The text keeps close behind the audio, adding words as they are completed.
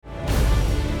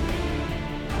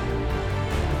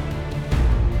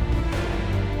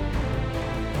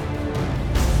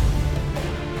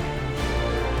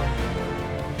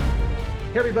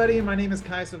everybody, my name is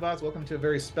Kaya Savas. Welcome to a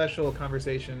very special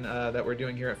conversation that we're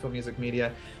doing here at Film.Music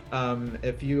Media.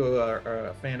 If you are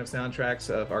a fan of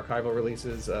soundtracks, of archival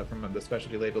releases from the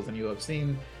specialty labels, and you have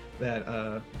seen that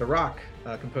The Rock,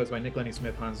 composed by Nick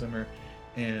Glennie-Smith, Hans Zimmer,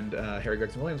 and Harry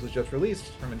Gregson-Williams, was just released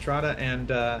from Intrada,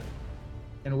 and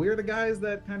we're the guys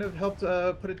that kind of helped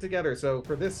put it together. So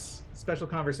for this special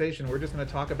conversation, we're just going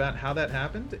to talk about how that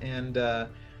happened and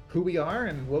who we are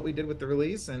and what we did with the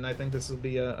release. And I think this will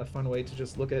be a fun way to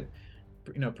just look at,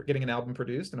 getting an album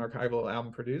produced, an archival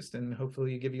album produced, and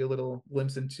hopefully give you a little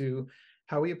glimpse into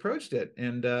how we approached it.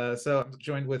 And so I'm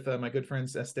joined with my good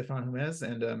friends Stéphane Humez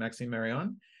and Maxime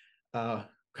Marion,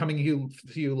 coming to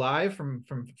you live from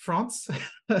France.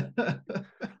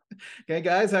 Okay,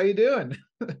 guys, how you doing?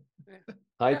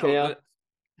 Hi, Kaya.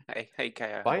 Hey,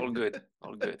 Kaya. Fine. All good,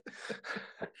 all good.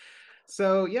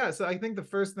 So I think the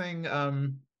first thing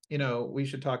we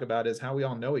should talk about is how we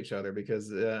all know each other, because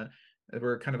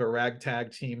we're kind of a ragtag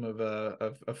team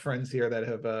of friends here that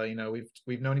have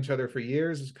we've known each other for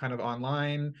years, kind of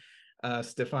online.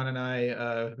 Stéphane and I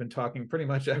have been talking pretty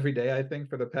much every day, I think,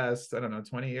 for the past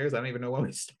 20 years. I don't even know when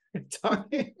we started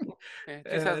talking.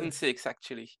 2006,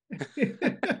 actually.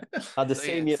 At the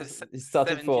same year, it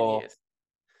started for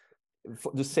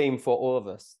the same for all of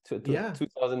us.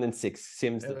 2006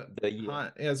 seems the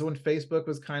year. Yeah, so when Facebook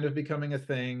was kind of becoming a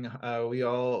thing, we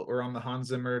all were on the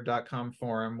hanszimmer.com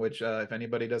forum, which if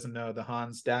anybody doesn't know, the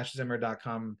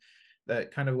hans-zimmer.com,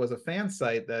 that kind of was a fan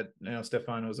site that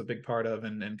Stéphane was a big part of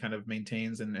and kind of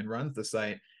maintains and runs the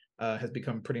site, has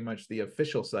become pretty much the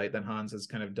official site that Hans has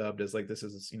kind of dubbed as like, this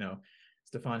is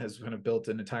Stéphane has kind of built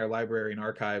an entire library and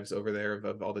archives over there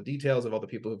of all the details of all the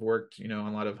people who've worked, on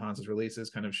a lot of Hans's releases,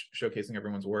 kind of showcasing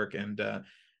everyone's work. And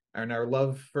our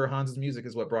love for Hans's music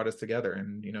is what brought us together.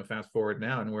 And, fast forward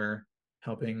now, and we're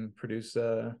helping produce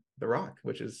The Rock,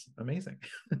 which is amazing.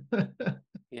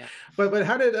 Yeah. But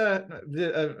how did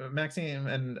Maxime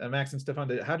and Max and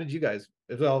Stéphane, how did you guys,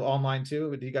 it was all online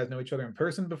too? Did you guys know each other in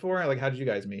person before? Like, how did you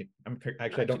guys meet? I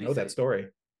don't know that story.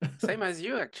 Same as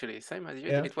you, actually. Same as you.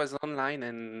 Yeah. It was online,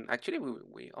 and actually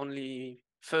we only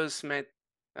first met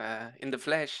in the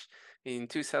flesh in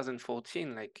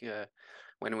 2014,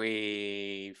 when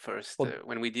we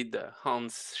did the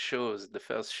Hans shows, the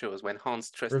first shows, when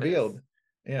Hans trusted revealed. us.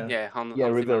 Yeah. Hans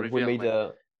revealed.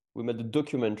 We made a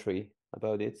documentary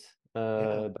about it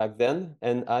back then,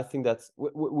 and I think that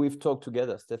we've talked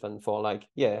together, Stéphane, for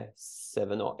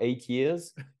 7 or 8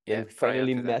 years. Yeah, and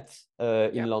finally met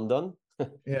in London.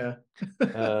 Yeah.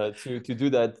 to do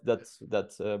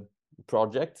that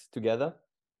project together.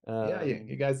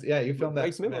 You guys, you filmed that.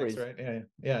 Great memories, right?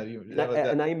 Yeah.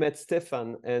 And I met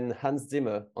Stéphane and Hans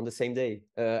Zimmer on the same day.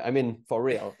 For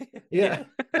real. Yeah.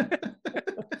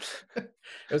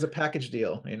 It was a package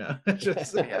deal,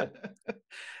 Just, Yeah.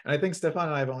 And I think Stéphane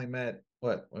and I have only met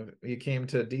when you came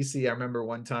to DC. I remember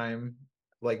one time,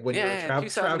 like when you were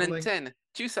traveling.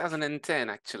 2010,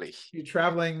 actually. You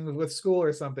traveling with school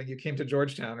or something, you came to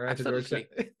Georgetown, right? Absolutely. To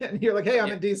Georgetown. And you're like, hey,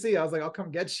 I'm in DC. I was like, I'll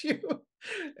come get you.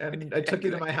 And I took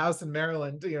you to my house in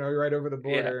Maryland, right over the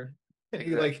border. Yeah, and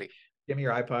you give me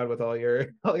your iPod with all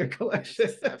your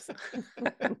collections.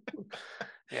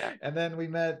 Yeah. And then we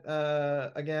met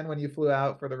again when you flew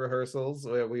out for the rehearsals.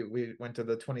 We went to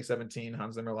the 2017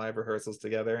 Hans Zimmer live rehearsals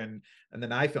together, and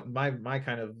then I filmed my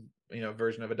kind of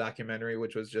version of a documentary,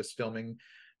 which was just filming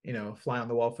fly on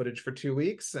the wall footage for 2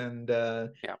 weeks. And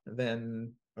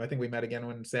then I think we met again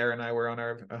when Sarah and I were on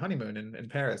our honeymoon in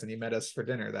Paris, and you met us for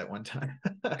dinner that one time.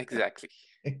 Exactly.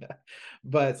 Yeah.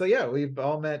 But so we've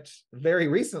all met very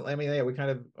recently. We kind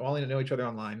of only know each other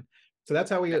online. So that's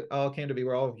how we all came to be.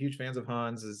 We're all huge fans of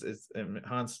Hans.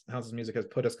 Hans's music has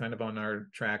put us kind of on our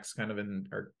tracks, kind of in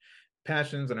our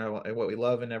passions and what we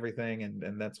love and everything,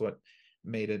 and that's what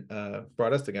made it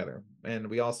brought us together. And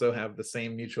we also have the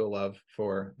same mutual love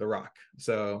for The Rock.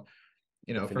 So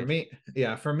Definitely.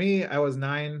 for me I was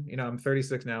 9. I'm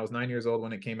 36 now. I was 9 years old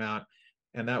when it came out,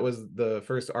 and that was the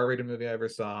first R-rated movie I ever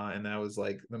saw. And that was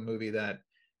like the movie that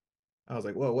I was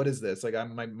like, whoa, what is this? Like,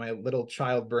 my little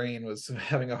child brain was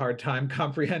having a hard time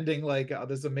comprehending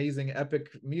this amazing epic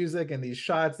music and these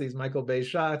shots, these Michael Bay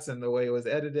shots, and the way it was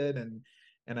edited. And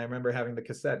I remember having the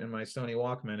cassette in my Sony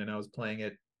Walkman, and I was playing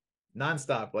it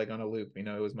nonstop, like on a loop. It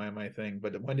was my thing.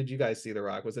 But when did you guys see The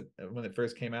Rock? Was it when it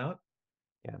first came out?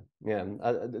 Yeah.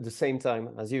 At the same time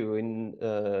as you, in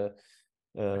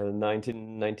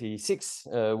 1996,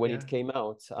 when it came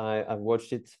out. I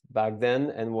watched it back then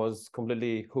and was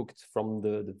completely hooked from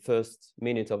the first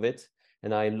minute of it,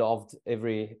 and I loved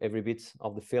every bit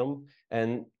of the film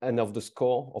and of the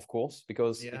score, of course,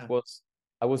 because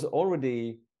I was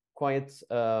already quite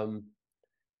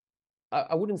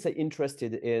I wouldn't say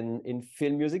interested in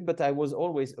film music, but I was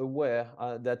always aware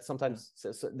that sometimes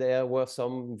there were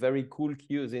some very cool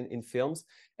cues in films,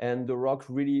 and the rock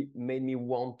really made me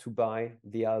want to buy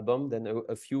the album. Then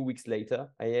a few weeks later,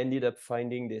 I ended up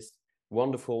finding this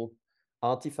wonderful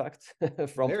artifact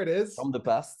There it is. from the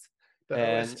past, the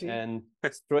OST. and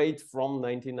straight from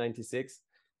 1996.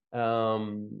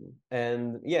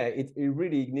 And yeah, it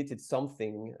really ignited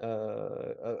something,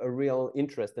 a real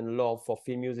interest and love for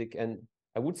film music, and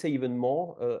I would say even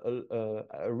more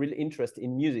a real interest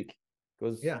in music,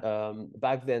 because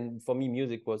back then for me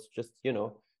music was just, you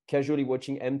know, casually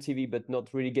watching MTV but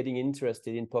not really getting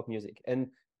interested in pop music. And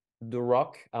the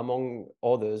rock, among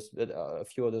others, a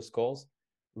few other scores,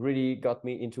 really got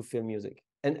me into film music.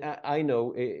 And I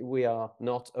know we are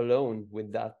not alone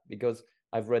with that, because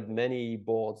I've read many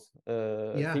boards,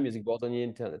 film music boards on the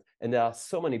internet, and there are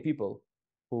so many people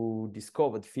who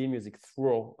discovered film music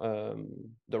through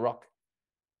the rock.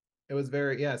 It was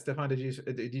very Stéphane,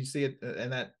 did you see it in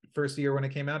that first year when it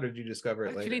came out, or did you discover it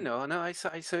later? Actually, no, I saw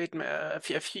it a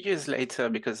few years later,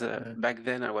 because back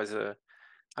then I was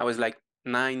like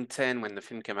 9, 10 when the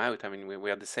film came out. I mean,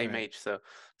 we are the same age, so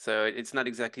it's not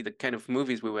exactly the kind of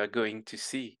movies we were going to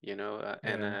see, you know.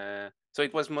 So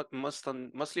it was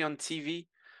mostly on TV,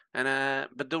 and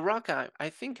but The Rock, I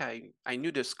think I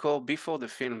knew the score before the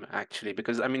film, actually,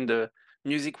 because I mean the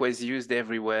music was used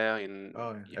everywhere in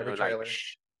every trailer. like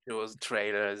shows,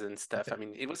 trailers and stuff. I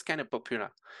mean, it was kind of popular.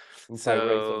 Pirates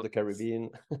of the Caribbean.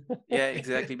 Yeah,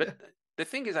 exactly. But the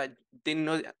thing is, I didn't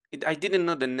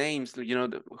know the names, you know,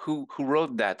 who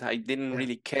wrote that. I didn't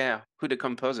really care who the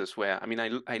composers were. I mean,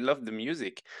 I loved the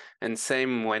music, and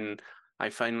same when I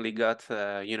finally got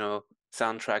you know,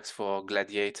 soundtracks for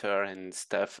Gladiator and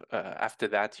stuff. After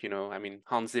that, you know, I mean,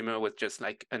 Hans Zimmer was just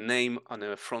like a name on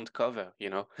a front cover, you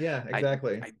know. Yeah,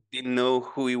 exactly. I didn't know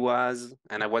who he was,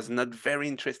 and I was not very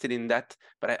interested in that,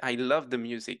 but I loved the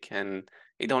music, and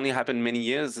it only happened many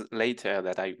years later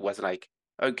that I was like,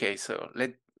 okay, so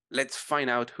let's find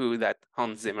out who that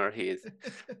Hans Zimmer is.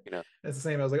 You know, it's the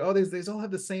same. I was like, oh, these all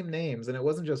have the same names, and it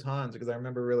wasn't just Hans, because I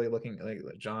remember really looking like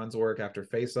John's work after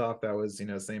Face Off. That was, you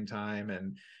know, same time,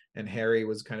 and Harry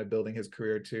was kind of building his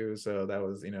career too. So that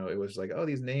was, you know, it was like, oh,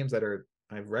 these names that are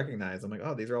I've recognized. I'm like,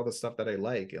 oh, these are all the stuff that I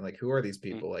like, and like, who are these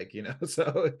people? Like, you know,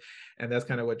 so, and that's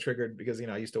kind of what triggered, because, you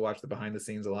know, I used to watch the behind the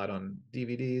scenes a lot on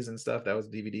DVDs and stuff. That was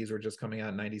DVDs were just coming out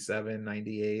in 97,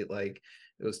 98. Like,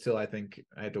 it was still, I think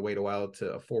I had to wait a while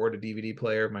to afford a DVD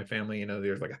player. My family, you know,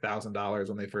 there's like $1,000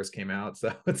 when they first came out.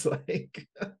 So it's like,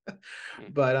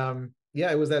 but yeah,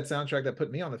 it was that soundtrack that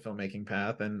put me on the filmmaking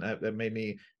path, and that made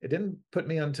me, it didn't put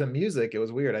me onto music. It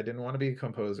was weird. I didn't want to be a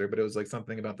composer, but it was like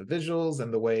something about the visuals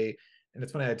and the way, and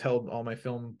it's funny, I tell all my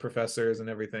film professors and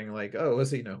everything, like, oh,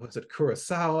 was it, you know, was it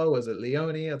Kurosawa? Was it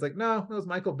Leone? I was like, no, it was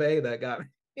Michael Bay that got me,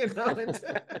 you know, and,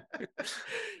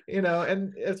 you know,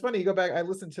 and it's funny, you go back, I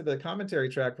listened to the commentary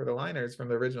track for the liners from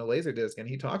the original Laserdisc, and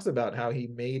he talks about how he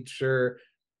made sure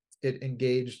it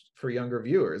engaged for younger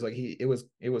viewers. Like it was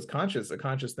a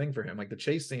conscious thing for him. Like the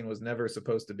chase scene was never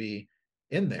supposed to be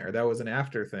in there. That was an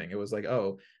after thing. It was like,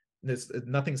 oh,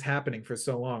 nothing's happening for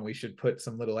so long, we should put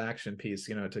some little action piece,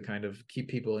 you know, to kind of keep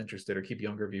people interested, or keep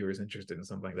younger viewers interested in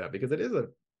something like that, because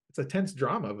it's a tense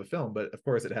drama of a film, but of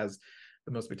course it has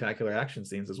the most spectacular action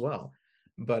scenes as well.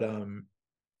 But and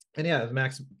yeah, as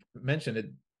Max mentioned,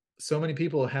 it, so many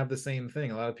people have the same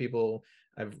thing. A lot of people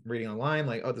I'm reading online,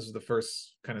 like, oh, this is the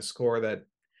first kind of score that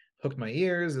hooked my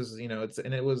ears. Is, you know,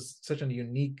 and it was such a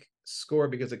unique score,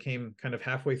 because it came kind of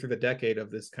halfway through the decade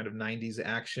of this kind of 90s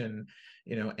action,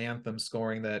 you know, anthem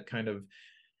scoring that kind of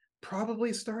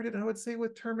probably started, I would say,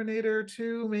 with Terminator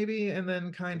 2 maybe, and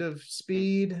then kind of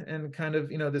Speed, and kind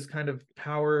of, you know, this kind of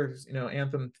power, you know,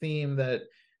 anthem theme that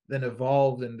then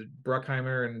evolved into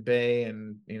Bruckheimer and Bay,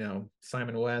 and, you know,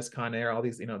 Simon West, Con Air, all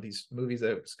these, you know, these movies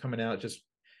that was coming out, just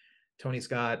Tony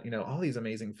Scott, you know, all these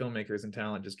amazing filmmakers and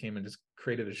talent just came and just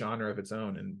created a genre of its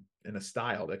own, and in a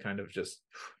style that kind of just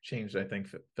changed, I think,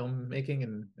 filmmaking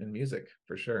and music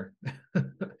for sure.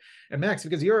 And Max,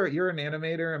 because you're an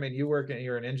animator, I mean,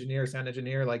 you're an engineer, sound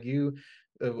engineer, like you,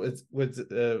 was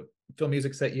film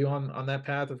music set you on that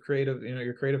path of creative, you know,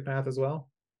 your creative path as well?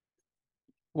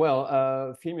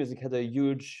 Well, film music had a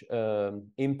huge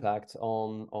impact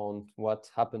on what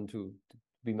happened to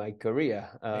be my career.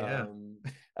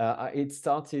 It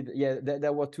started,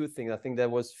 there were two things. I think there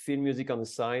was film music on the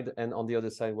side, and on the other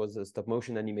side was stop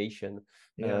motion animation,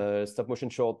 stop motion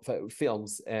short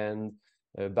films. And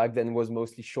back then was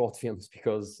mostly short films,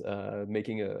 because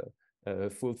making a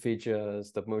full feature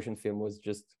stop motion film was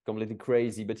just completely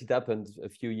crazy, but it happened a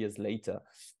few years later.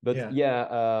 But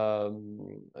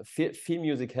film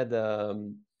music had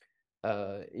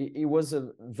it was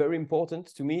very important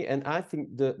to me. And I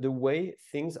think the way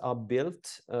things are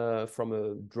built from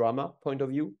a drama point of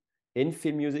view in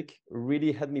film music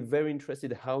really had me very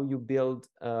interested how you build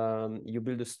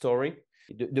a story.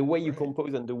 The way you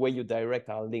compose and the way you direct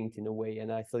are linked in a way.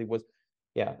 And I thought it was,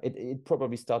 yeah, it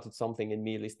probably started something in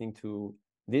me listening to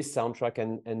this soundtrack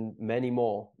and many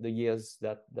more the years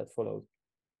that followed.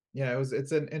 Yeah,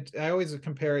 I always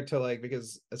compare it to, like,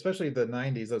 because especially the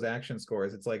 90s, those action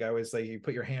scores, it's like I always say you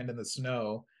put your hand in the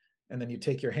snow and then you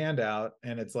take your hand out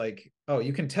and it's like, oh,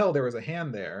 you can tell there was a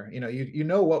hand there. You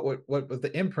know what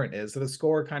the imprint is. So the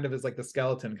score kind of is like the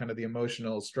skeleton, kind of the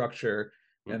emotional structure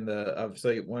and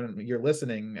when you're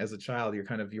listening as a child, you're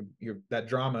kind of you're that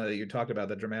drama that you talked about,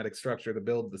 the dramatic structure,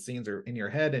 the scenes are in your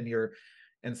head,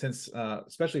 and since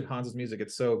especially Hans's music,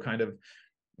 it's so kind of,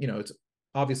 it's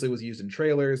obviously was used in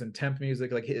trailers and temp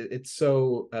music, like it's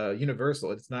so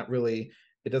universal. It's not really,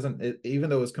 even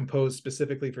though it was composed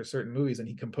specifically for certain movies and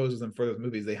he composes them for those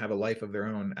movies, they have a life of their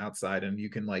own outside, and you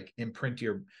can like imprint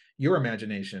your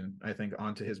imagination, I think,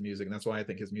 onto his music. And that's why I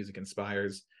think his music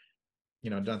inspires,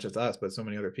 not just us but so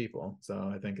many other people.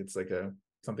 So I think it's like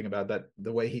something about that,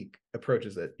 the way he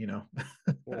approaches it. Yeah,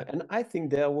 and I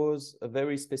think there was a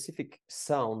very specific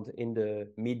sound in the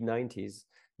mid-90s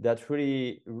that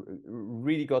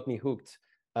really got me hooked.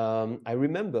 I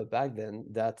remember back then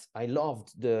that I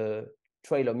loved the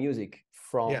trailer music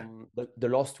from the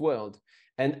Lost World,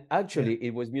 and actually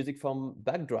it was music from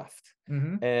Backdraft.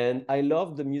 And I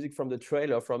loved the music from the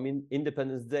trailer from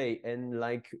Independence Day, and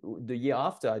like the year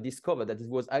after I discovered that it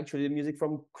was actually the music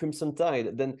from Crimson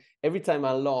Tide. Then every time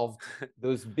I loved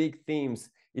those big themes,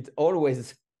 it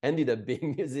always ended up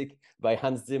being music by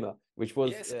Hans Zimmer, which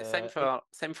was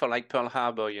same for like Pearl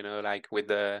Harbor, like with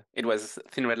it was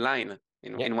Thin Red Line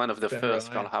in one of the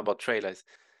first Pearl Harbor trailers.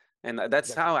 And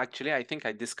that's how actually I think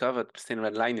I discovered Thin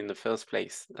Red Line in the first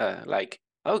place. Like,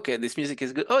 okay, this music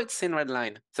is good. Oh, it's Thin Red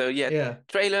Line. So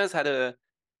trailers had a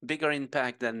bigger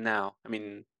impact than now. I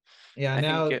mean,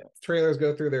 now trailers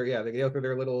go through they go through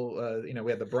their little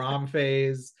we had the Brahm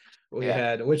phase, we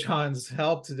had, which Hans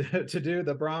helped to do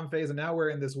the Brahm phase, and now we're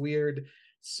in this weird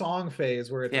song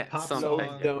phase where it's a pop song,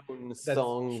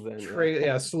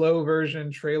 slow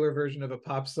version, trailer version of a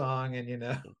pop song,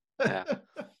 and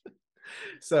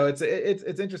so it's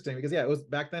interesting because it was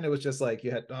back then, it was just like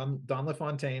you had Don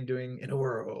LaFontaine doing In a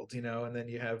World, and then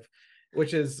you have,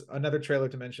 which is another trailer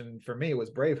to mention for me,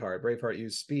 was Braveheart. Braveheart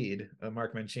used Speed,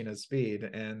 Mark Mancina's Speed,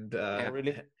 and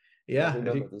really? Yeah, I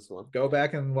remember this one. Go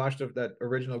back and watch that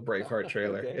original Braveheart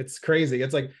trailer. It's crazy.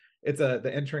 It's like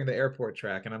the entering the airport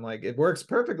track, and I'm like, it works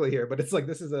perfectly here, but it's like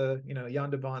this is a Jan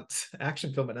de Bont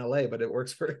action film in LA, but it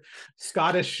works for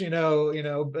Scottish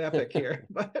epic here.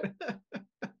 But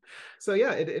so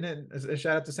a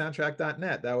shout out to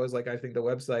soundtrack.net. That was like, I think, the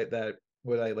website that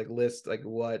would I like list like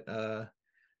what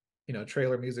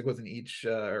trailer music was in each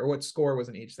or what score was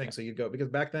in each thing. So you'd go, because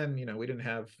back then we didn't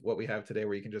have what we have today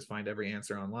where you can just find every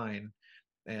answer online,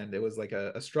 and it was like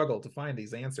a struggle to find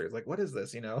these answers, like what is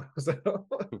this, so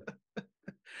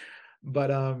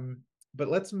but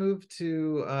let's move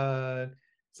to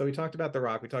so we talked about The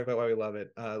Rock, we talked about why we love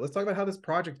it. Let's talk about how this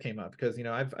project came up, because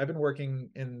I've been working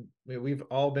we've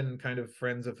all been kind of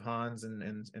friends of Hans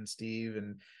and Steve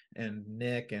and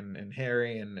Nick and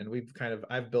Harry, and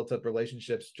I've built up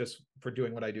relationships just for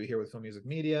doing what I do here with Film Music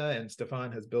Media, and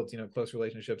Stéphane has built close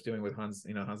relationships doing with Hans,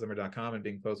 HansZimmer.com, and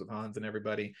being close with Hans and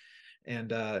everybody.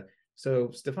 And so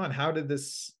Stéphane, how did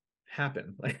this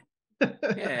happen?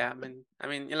 I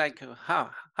mean, like,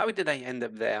 how did I end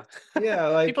up there?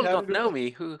 Like people don't know me.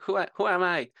 Who am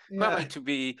I? Who am I to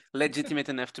be legitimate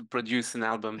enough to produce an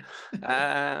album?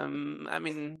 I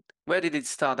mean, where did it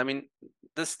start? I mean,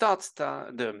 the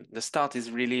start is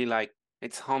really like,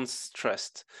 it's Hans'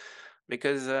 trust,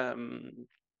 because I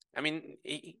mean,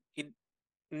 it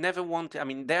never wanted. I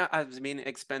mean, there has been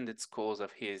expanded scores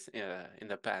of his in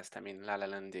the past. I mean, La La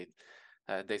Land did,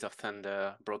 Days of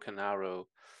Thunder, Broken Arrow.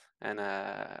 And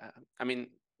I mean,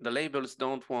 the labels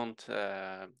don't want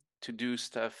to do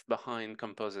stuff behind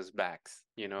composers' backs,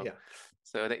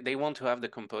 So they want to have the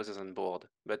composers on board.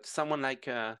 But someone like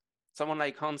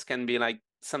Hans can be like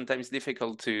sometimes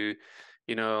difficult to,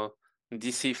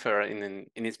 decipher in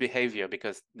his behavior,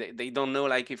 because they don't know,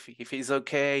 like, if he's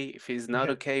okay, if he's not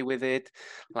okay with it.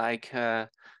 Like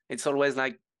it's always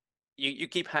like you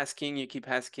keep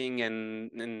asking,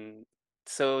 and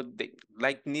so they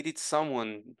like needed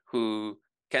someone who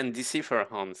can decipher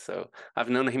Hans. So I've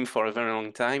known him for a very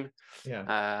long time.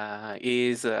 I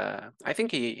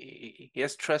think he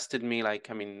has trusted me. Like,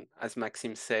 I mean, as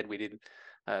Maxime said, we did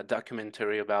a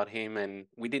documentary about him, and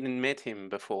we didn't meet him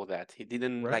before that. He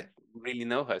didn't like really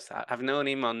know us. I've known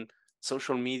him on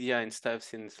social media and stuff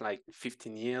since like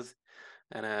 15 years.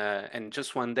 And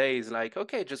just one day he's like,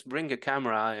 okay, just bring a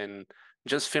camera and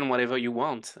just film whatever you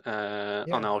want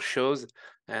on our shows.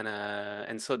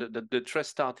 And so the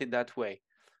trust started that way.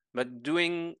 But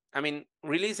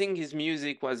releasing his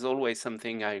music was always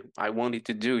something I wanted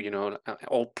to do,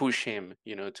 or push him,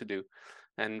 to do.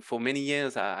 And for many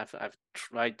years, I've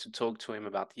tried to talk to him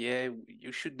about, yeah,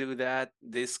 you should do that.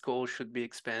 This score should be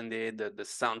expanded. The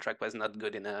soundtrack was not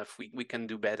good enough. We can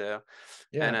do better.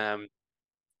 Yeah.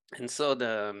 And so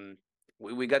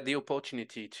we got the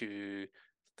opportunity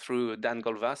through Dan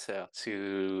Goldwasser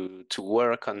to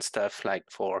work on stuff like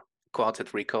for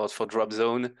Quartet Records for Drop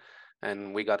Zone,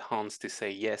 and we got Hans to say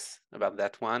yes about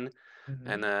that one.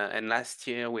 And last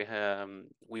year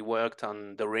we worked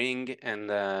on The Ring and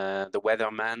The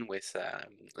Weatherman with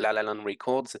La La Land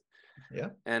Records. Yeah.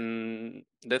 And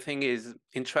the thing is,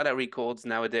 Intrada Records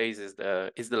nowadays is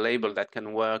the label that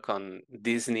can work on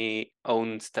Disney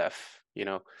owned stuff,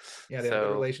 Yeah, they have a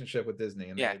good relationship with Disney,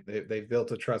 and yeah, they've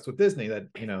built a trust with Disney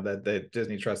that that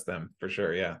Disney trusts them for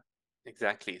sure. Yeah.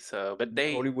 Exactly. So, but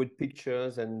Hollywood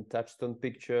Pictures and Touchstone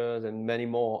Pictures and many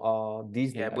more are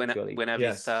Disney, actually. Buena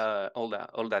Vista, all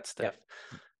that stuff.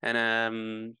 Yeah.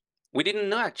 And we didn't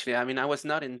know, actually. I was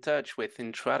not in touch with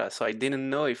Intrada, so I didn't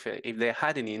know if they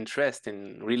had any interest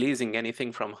in releasing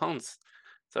anything from Hans.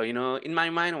 So, in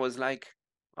my mind was like,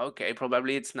 okay,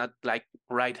 probably it's not like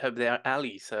right up their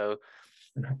alley. So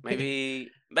maybe,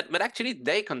 but actually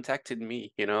they contacted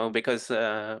me, because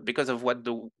of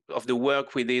the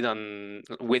work we did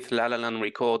with La La Land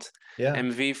Records. Yeah.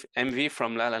 MV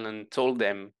from La La Land told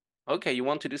them, okay, you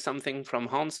want to do something from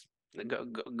Hans?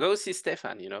 Go see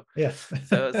Stéphane, Yeah.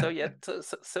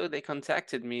 So they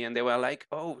contacted me and they were like,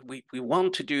 oh, we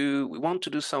want to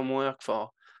do some work for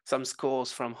some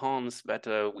scores from Hans, but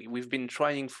we've been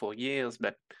trying for years,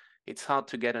 but it's hard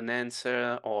to get an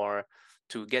answer or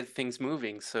to get things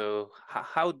moving. So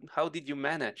how did you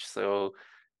manage? So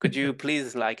could you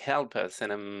please help us?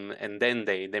 And then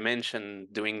they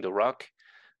mentioned doing the rock,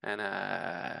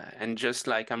 and just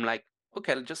I'm like,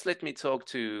 okay, just let me talk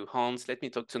to Hans, let me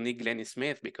talk to Nick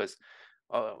Glennie-Smith, because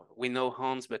we know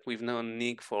Hans, but we've known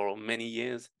Nick for many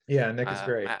years. Yeah, Nick is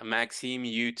great. Maxime,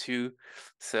 you too.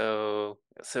 So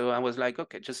I was like,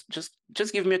 okay,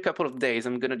 just give me a couple of days.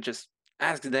 I'm gonna just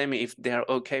ask them if they're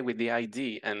okay with the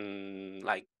idea, and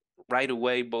right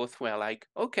away both were like,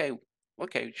 okay,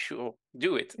 sure,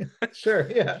 do it. Sure,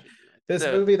 yeah. This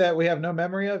movie that we have no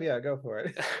memory of, yeah, go for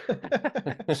it.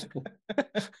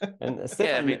 And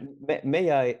Stéphane,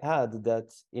 may I add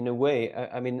that in a way,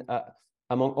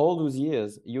 among all those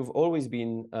years, you've always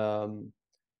been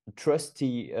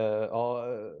trusty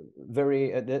or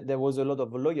very. There was a lot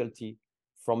of loyalty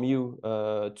from you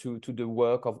to the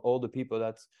work of all the people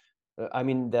that.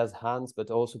 There's Hans, but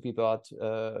also people at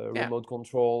remote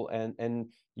control,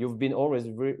 and you've been always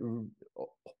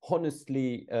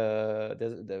honestly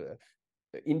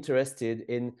interested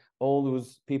in all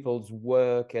those people's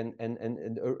work and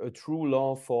a true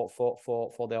love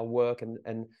for their work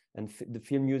and the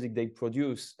film music they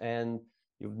produce. And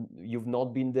you've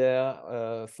not been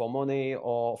there for money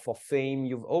or for fame.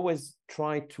 You've always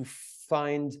tried to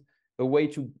find a way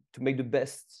to make the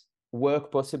best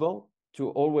work possible, to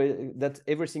always that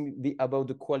everything be about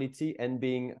the quality and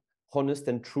being honest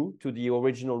and true to the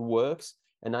original works.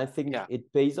 And I think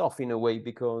it pays off in a way,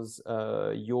 because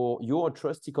you're a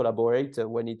trusty collaborator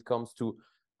when it comes to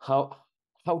how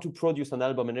to produce an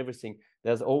album and everything.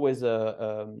 There's always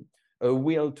a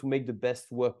will to make the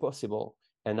best work possible.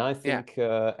 And I think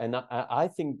I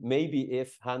think maybe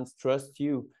if Hans trusts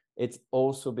you, it's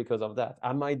also because of that.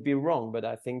 I might be wrong, but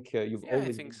I think you've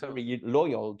always been very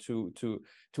loyal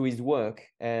to his work,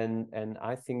 and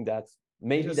I think that's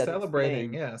maybe just that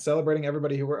celebrating, celebrating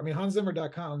everybody who works.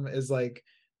 HansZimmer.com is like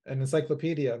an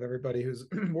encyclopedia of everybody who's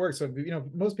worked. So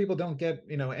most people don't get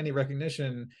any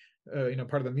recognition,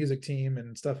 part of the music team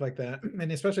and stuff like that.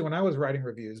 And especially when I was writing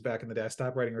reviews back in the day, I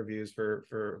stopped writing reviews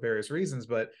for various reasons,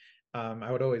 but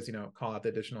I would always call out the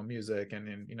additional music,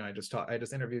 and I just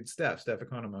interviewed Steph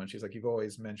Economo, and she's like, you've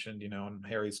always mentioned on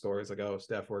Harry's scores, like, oh,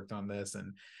 Steph worked on this,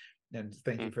 and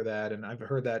thank you for that. And I've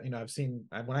heard that I've seen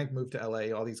when I moved to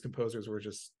LA, all these composers were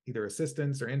just either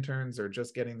assistants or interns or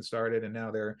just getting started, and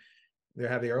now they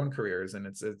have their own careers, and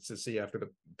it's to see after the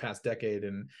past decade,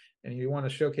 and you want to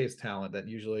showcase talent that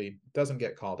usually doesn't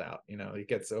get called out. It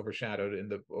gets overshadowed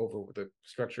over the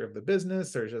structure of the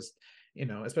business, or just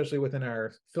especially within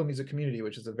our film music community,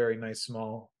 which is a very nice,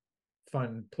 small,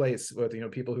 fun place with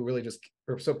people who really just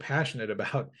are so passionate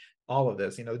about all of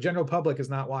this. The general public is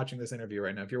not watching this interview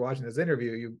right now. If you're watching this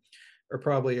interview, you are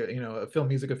probably, you know, a film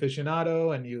music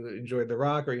aficionado and you enjoyed The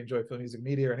Rock or you enjoy film music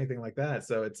media or anything like that.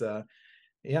 So it's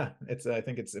yeah, it's I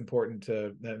think it's important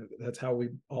to that's how we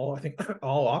all, I think,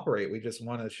 all operate. We just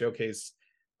want to showcase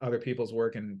other people's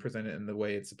work and present it in the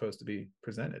way it's supposed to be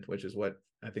presented, which is what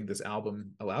I think this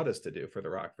album allowed us to do for The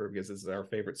Rock, because this is our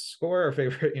favorite score, our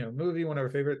favorite, you know, movie, one of our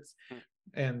favorites.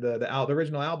 And the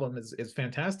original album is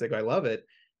fantastic. I love it,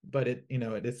 but it, you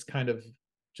know, it's kind of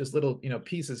just little, you know,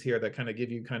 pieces here that kind of give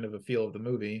you kind of a feel of the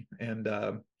movie and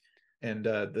the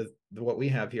what we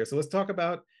have here. So let's talk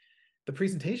about the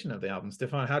presentation of the album.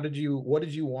 Stéphane, what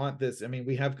did you want this? I mean,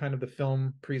 we have kind of the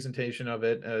film presentation of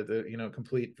it, the, you know,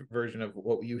 complete version of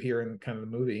what you hear in kind of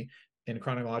the movie in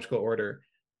chronological order.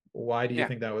 Why do you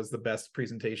think that was the best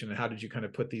presentation, and how did you kind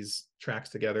of put these tracks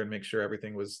together and make sure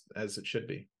everything was as it should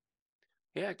be?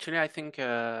 Yeah, actually, I think,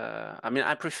 I mean,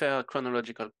 I prefer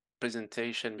chronological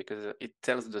presentation because it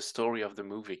tells the story of the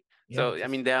movie. So, I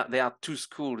mean, there are two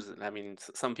schools. I mean,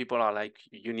 some people are like,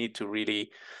 you need to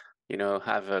really, you know,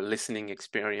 have a listening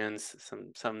experience.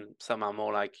 Some are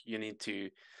more like you need to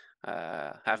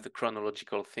have the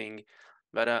chronological thing.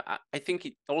 But I think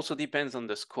it also depends on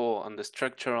the score, on the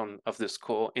structure of the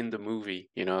score in the movie.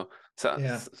 You know, so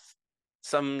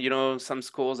some, you know, some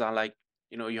scores are like,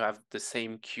 you know, you have the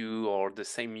same cue or the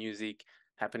same music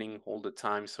happening all the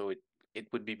time, so it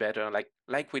would be better,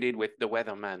 like we did with The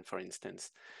Weatherman, for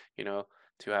instance, you know,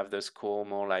 to have the score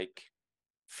more like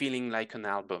feeling like an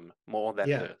album more than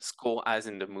the score as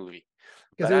in the movie.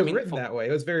 Because But it I was mean, written that way.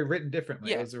 It was very written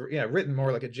differently. It was written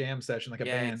more like a jam session, like a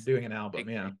band doing an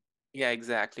album. Yeah,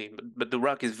 exactly. But The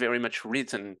Rock is very much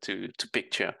written to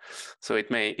picture, so it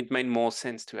made more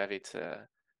sense to have it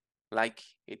like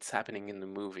it's happening in the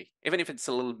movie, even if it's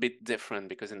a little bit different,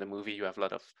 because in the movie you have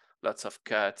lots of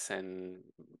cuts and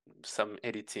some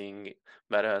editing,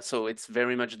 but so it's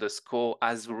very much the score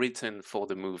as written for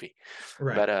the movie,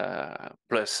 but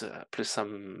plus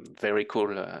some very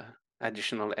cool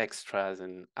additional extras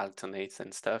and alternates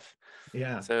and stuff.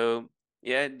 So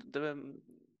yeah,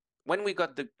 when we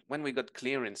got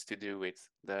clearance to do it,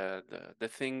 the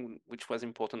thing which was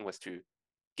important was to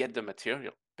get the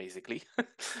material, basically.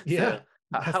 So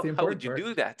how would you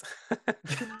do that?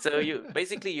 So you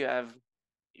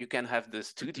can have the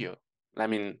studio. I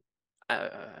mean,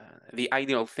 the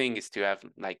ideal thing is to have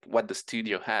like what the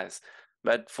studio has,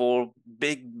 but for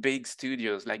big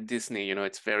studios like Disney, you know,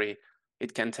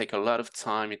 it can take a lot of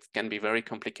time. It can be very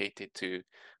complicated to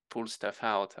pull stuff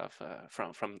out of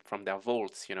from their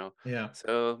vaults, you know.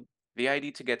 So the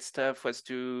idea to get stuff was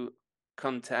to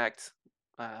contact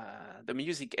the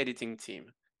music editing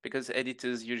team, because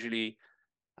editors usually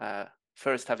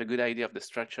first have a good idea of the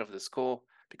structure of the score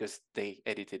because they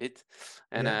edited it,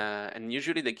 and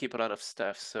usually they keep a lot of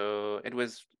stuff. So it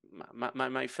was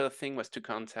my first thing was to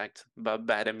contact Bob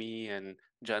Badamy and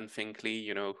John Finklea,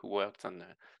 you know, who worked on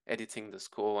editing the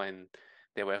score, and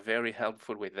they were very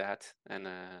helpful with that. And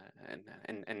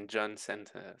John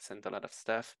sent a lot of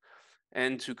stuff,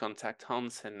 and to contact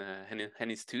Hans and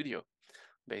his studio,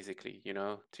 basically, you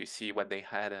know, to see what they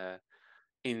had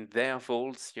in their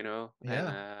vaults, you know,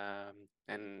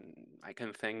 and I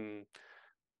can thank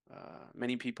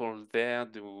many people there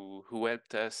who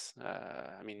helped us.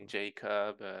 I mean,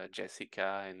 Jacob,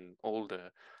 Jessica, and all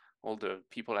the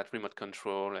people at Remote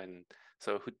Control, and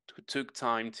so who took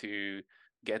time to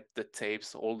get the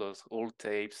tapes, all those old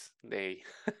tapes. They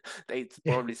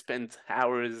probably spent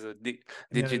hours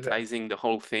digitizing the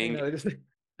whole thing.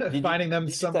 Finding them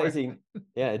digitizing,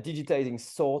 somewhere. Digitizing,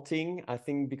 sorting. I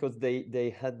think because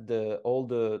they had all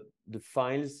the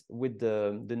files with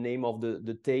the name of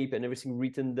the tape and everything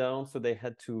written down, so they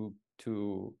had to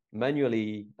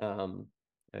manually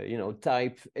you know,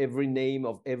 type every name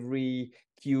of every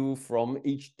cue from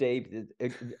each tape.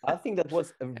 I think that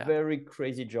was a very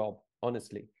crazy job,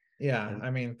 honestly. I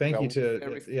mean, thank you to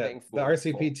the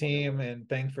RCP team, and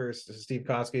thanks for Steve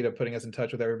Koski to putting us in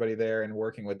touch with everybody there and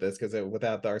working with this, because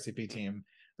without the RCP team,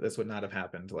 this would not have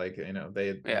happened. Like, you know,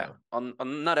 they on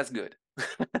not as good.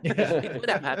 It would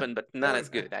have happened, but not as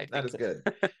good. I think not as good.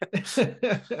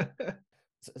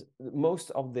 Most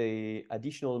of the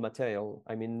additional material,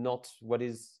 I mean, not what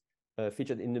is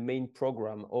featured in the main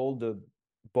program, all the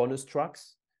bonus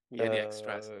tracks,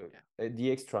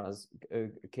 the extras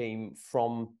came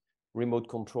from Remote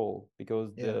Control,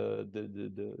 because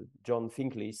the John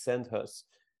Finklea sent us,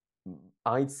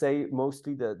 I'd say,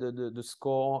 mostly the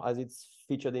score as it's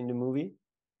featured in the movie,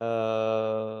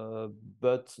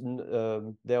 but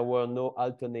there were no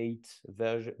alternate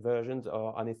versions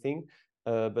or anything.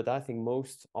 But I think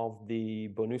most of the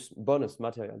bonus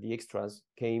material, the extras,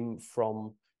 came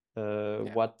from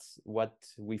what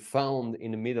we found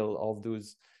in the middle of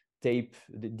those tape,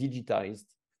 the digitized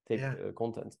tape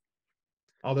content.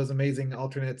 All those amazing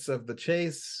alternates of the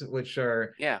chase, which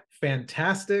are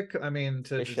fantastic. I mean,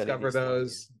 to discover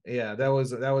those, that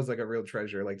was like a real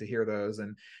treasure, like to hear those.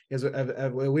 And because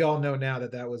we all know now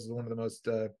that was one of the most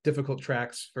difficult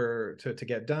tracks to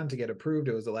get done, to get approved.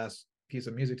 It was the last piece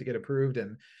of music to get approved.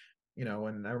 And you know,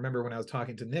 and I remember when I was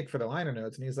talking to Nick for the liner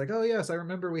notes, and he's like, "Oh yes, I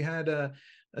remember we had a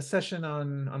session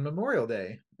on Memorial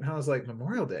Day," and I was like,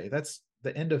 "Memorial Day? That's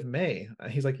the end of May."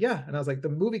 He's like, "Yeah," and I was like, "The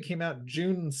movie came out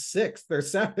June 6th or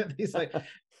 7th." He's like,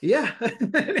 "Yeah,"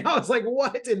 and I was like,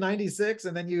 "What, in '96?"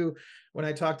 And then when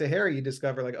I talked to Harry, you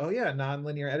discover like, oh yeah,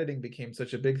 non-linear editing became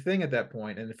such a big thing at that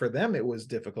point, and for them it was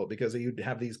difficult because you'd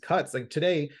have these cuts. Like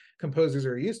today, composers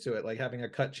are used to it, like having a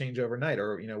cut change overnight,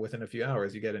 or you know, within a few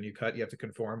hours you get a new cut. You have to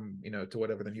conform, you know, to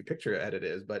whatever the new picture edit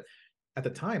is. But at the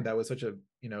time, that was such a,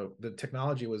 you know, the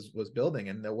technology was building,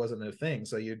 and there wasn't a thing.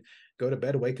 So you'd go to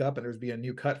bed, wake up, and there's be a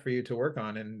new cut for you to work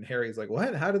on, and Harry's like,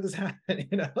 "What? How did this happen?"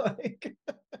 You know, like.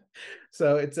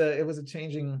 So it was a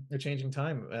changing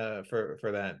time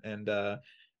for that, and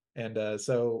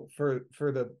so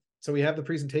so we have the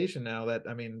presentation now that,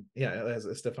 I mean, as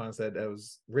Stéphane said, it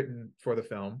was written for the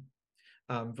film.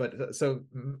 But so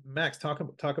Max,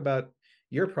 talk about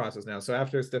your process now. So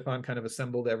after Stéphane kind of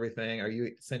assembled everything, or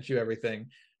sent you everything,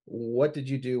 what did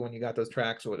you do when you got those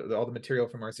tracks, all the material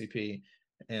from RCP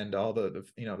and all the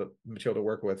you know, the material to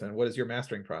work with, and what is your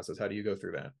mastering process? How do you go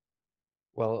through that?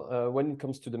 Well, when it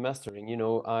comes to the mastering, you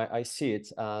know, I see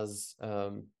it as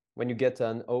when you get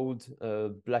an old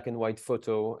black and white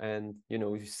photo, and you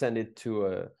know, you send it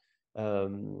to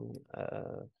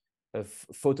a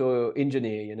photo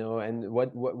engineer, you know, and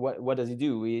what does he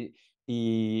do?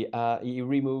 He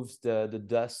removes the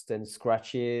dust and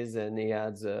scratches, and he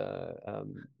adds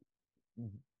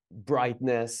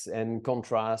brightness and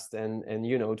contrast, and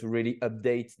you know, to really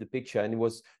update the picture. And it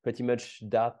was pretty much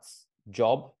that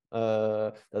job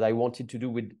that I wanted to do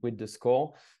with the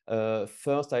score.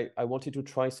 First, I wanted to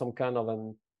try some kind of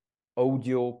an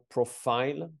audio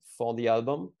profile for the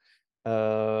album.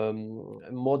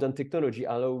 Modern technology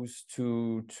allows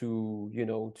to you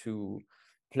know, to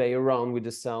play around with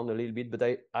the sound a little bit, but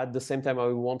at the same time I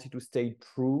wanted to stay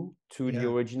true to the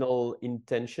original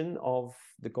intention of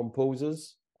the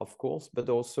composers, of course, but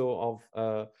also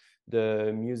of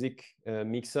the music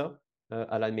mixer,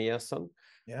 Alan Meyerson,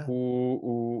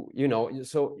 who you know.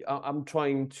 So I'm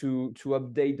trying to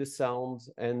update the sound,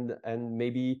 and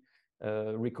maybe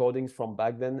recordings from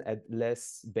back then had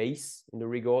less bass in the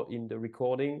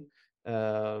recording.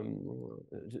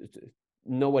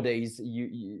 Nowadays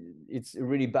it's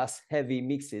really bass heavy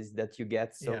mixes that you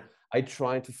get, so I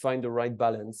try to find the right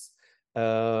balance.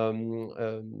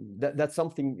 That's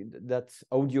something, that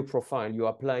audio profile, you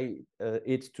apply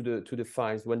it to the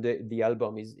files when the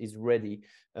album is ready,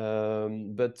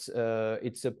 but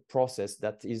it's a process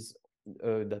that is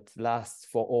that lasts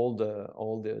for all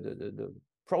the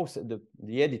process,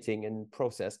 the editing and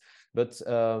process. But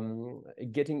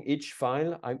getting each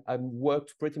file, I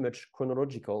worked pretty much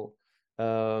chronological.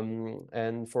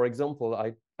 And for example,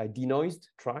 I denoised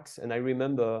tracks, and I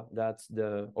remember that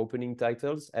the opening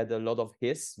titles had a lot of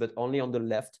hiss, but only on the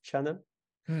left channel.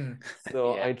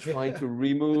 So I tried to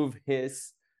remove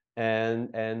hiss,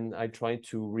 and I tried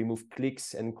to remove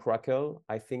clicks and crackle.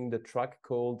 I think the track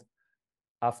called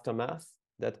Aftermath,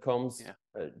 that comes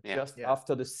just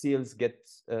after the seals get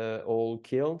all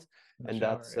killed, and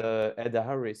that's Ed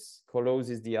Harris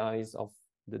closes the eyes of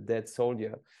the dead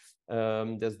soldier.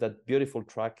 There's that beautiful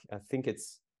track, I think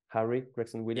it's Harry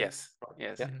Gregson-Williams.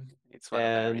 Yes, it's one of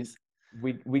Harry's.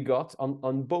 We got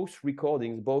on both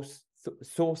recordings, both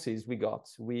sources,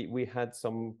 we had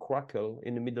some crackle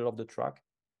in the middle of the track,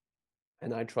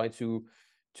 and I tried to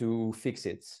fix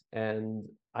it. And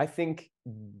I think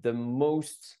the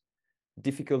most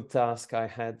difficult task I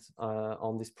had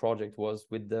on this project was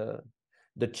with the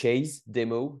chase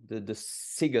demo, the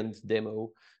second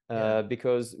demo,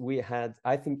 because we had,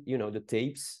 I think, you know, the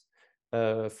tapes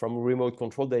from remote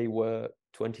control, they were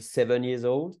 27 years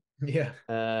old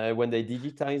when they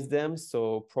digitized them,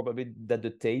 so probably that the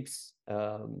tapes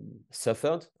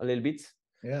suffered a little bit.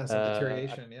 Some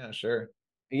deterioration.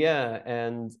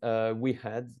 And we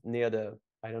had near the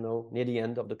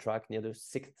end of the track, near the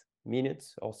 6th minute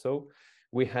or so,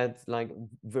 we had like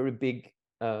very big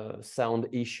sound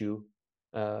issue,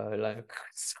 like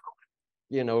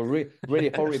you know, really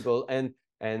horrible, and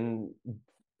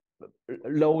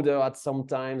louder at some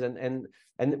times, and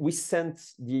we sent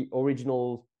the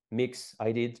original mix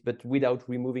I did, but without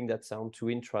removing that sound, to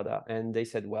Intrada, and they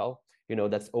said, well, you know,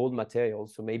 that's old material,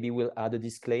 so maybe we'll add a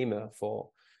disclaimer for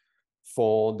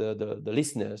for the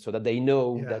listeners, so that they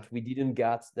know that we didn't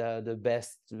get the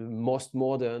best, most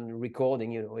modern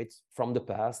recording. You know, it's from the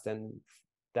past, and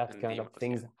that kind of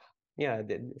things. Yeah,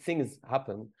 things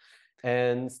happen.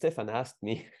 And Stéphane asked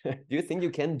me, "Do you think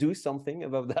you can do something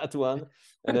about that one?"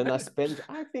 And then I spent,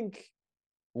 I think,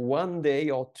 one day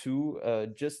or two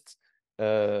just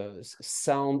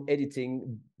sound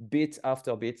editing bit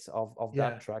after bit of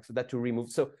that track, so that to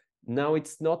remove. So now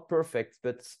it's not perfect,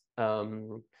 but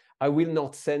I will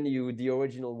not send you the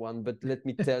original one, but let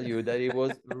me tell you that it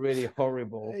was really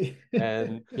horrible.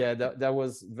 And yeah, that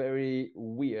was very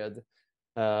weird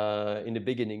in the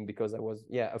beginning, because I was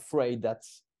afraid that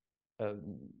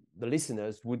the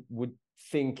listeners would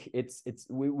think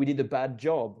we did a bad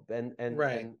job, and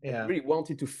really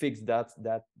wanted to fix that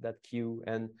cue.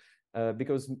 And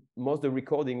because most of the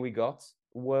recording we got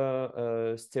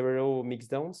were stereo mix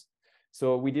downs,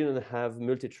 so we didn't have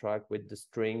multi-track with the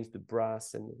strings, the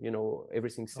brass, and you know,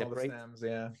 everything separate. All the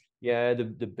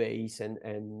stems, the bass and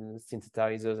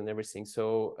synthesizers and everything.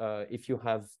 So if you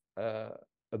have a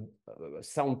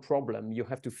sound problem, you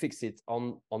have to fix it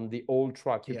on the old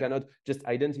track. You cannot just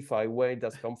identify where it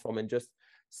does come from and just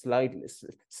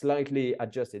slightly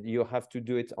adjust it. You have to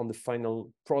do it on the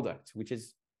final product, which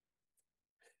is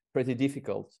pretty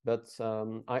difficult. But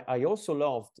I also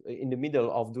loved, in the middle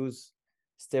of those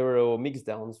stereo mix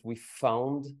downs, we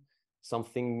found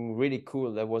something really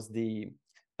cool. That was the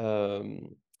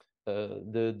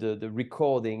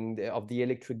recording of the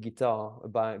electric guitar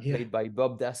played by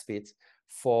Bob Daspit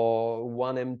for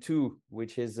 1M2,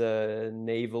 which is a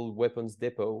naval weapons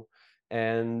depot.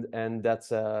 And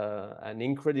that's an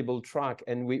incredible track.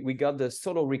 And we got the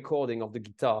solo recording of the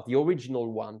guitar, the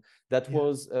original one that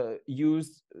was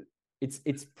used.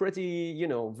 It's pretty, you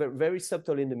know, very, very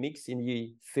subtle in the mix, in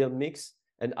the film mix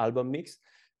and album mix.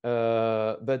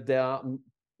 But there are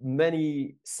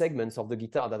many segments of the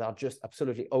guitar that are just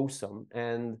absolutely awesome.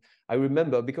 And I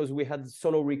remember, because we had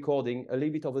solo recording, a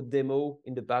little bit of a demo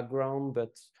in the background,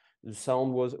 but the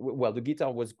sound was, well, the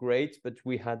guitar was great, but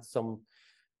we had some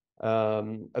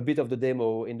a bit of the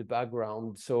demo in the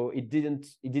background, so it didn't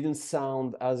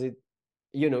sound as it,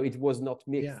 you know, it was not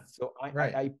mixed. So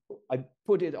I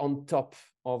put it on top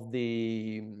of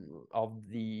the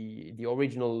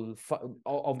original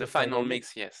of the final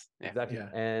mix. Yes, exactly.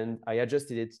 And I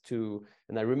adjusted it to,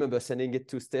 and I remember sending it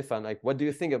to Stéphane, like, what do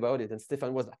you think about it? And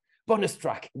Stéphane was like, bonus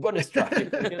track. It's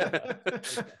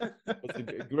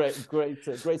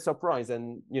a great surprise.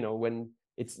 And you know, when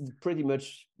it's pretty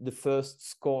much the first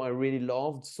score I really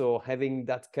loved, so having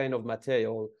that kind of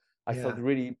material, I felt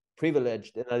really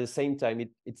privileged. And at the same time,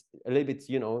 it's a little bit,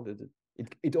 you know,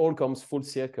 it all comes full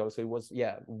circle. So it was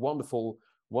wonderful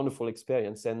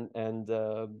experience. And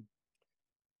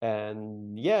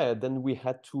then we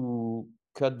had to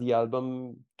cut the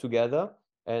album together,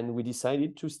 and we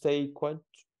decided to stay quite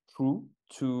true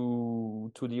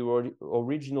to the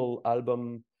original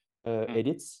album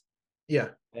edits.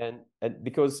 And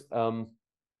because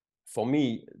for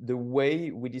me, the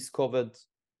way we discovered,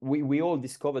 we all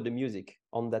discovered the music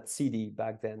on that CD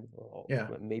back then. Or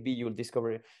maybe you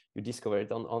discover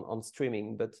it on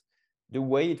streaming, but the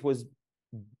way it was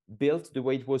built, the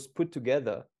way it was put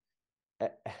together,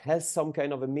 has some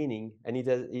kind of a meaning, and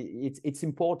it's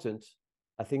important,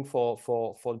 I think, for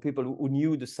the people who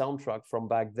knew the soundtrack from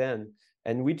back then.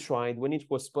 And we tried, when it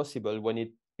was possible, when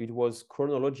it was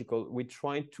chronological, we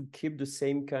tried to keep the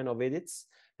same kind of edits.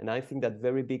 And I think that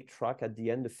very big track at the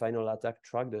end, the final attack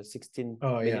track, the 16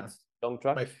 minutes long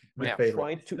track, my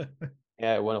favorite.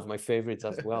 One of my favorites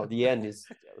as well. The end is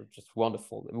just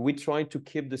wonderful. We tried to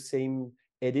keep the same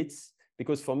edits,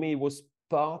 because for me it was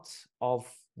part of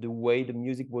the way the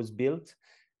music was built,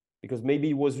 because maybe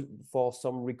it was for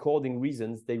some recording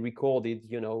reasons they recorded,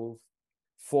 you know,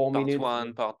 4 minutes, part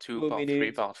 1, part 2, part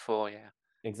 3, part 4.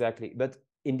 Exactly. But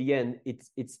in the end, it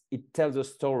tells a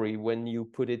story when you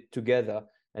put it together.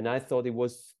 And I thought it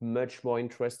was much more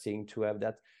interesting to have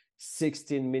that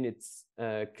 16 minutes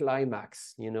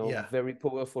climax, you know, very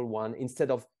powerful one,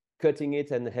 instead of cutting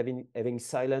it and having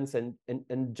silence and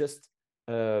just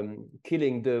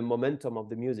killing the momentum of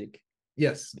the music.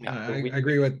 Yes, I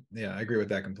agree with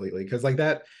that completely. Because like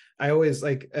that, I always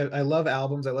like, I love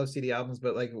albums, I love CD albums,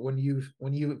 but like when you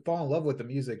fall in love with the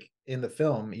music in the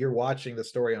film, you're watching the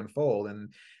story unfold,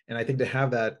 and I think to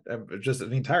have that just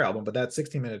an entire album, but that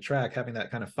 16-minute track having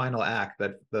that kind of final act,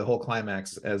 that the whole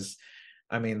climax, as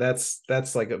I mean, that's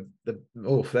like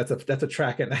that's a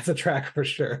track, and that's a track for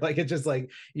sure. Like, it just like,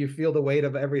 you feel the weight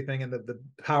of everything, and the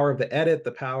power of the edit,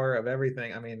 the power of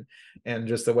everything. I mean, and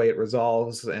just the way it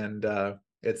resolves. And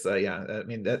it's yeah, I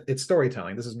mean, it's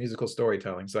storytelling. This is musical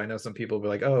storytelling. So I know some people will be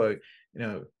like, oh,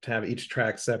 to have each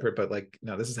track separate, but like,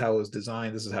 no, this is how it was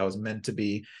designed. This is how it was meant to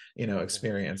be,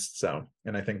 experienced. So,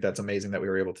 and I think that's amazing that we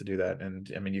were able to do that. And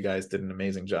I mean, you guys did an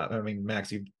amazing job. I mean,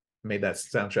 Max, you made that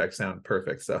soundtrack sound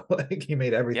perfect. So like, you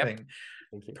made everything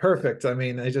perfect. I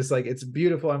mean, it's just like, it's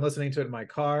beautiful. I'm listening to it in my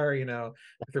car,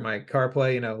 through my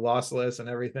CarPlay, lossless and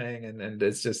everything. And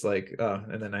it's just like,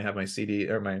 and then I have my CD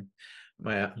or my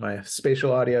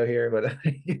spatial audio here, but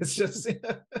it's just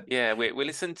yeah, we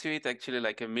listened to it actually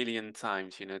like a million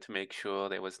times, to make sure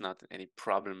there was not any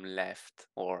problem left,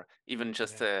 or even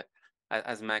just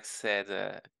as Max said,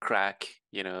 a crack,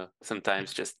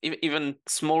 sometimes just even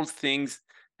small things.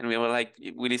 And we were like,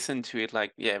 we listened to it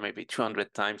like, maybe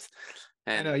 200 times.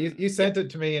 And I know you sent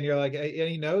it to me and you're like,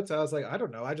 any notes? I was like, I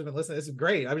don't know. I've just been listening. This is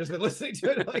great. I've just been listening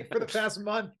to it like for the past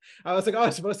month. I was like, oh,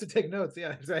 I'm supposed to take notes.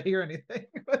 Yeah, did I hear anything?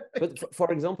 But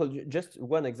for example, just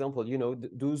one example,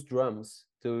 those drums,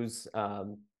 those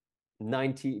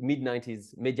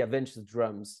mid-90s Media Ventures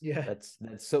drums. Yeah, that's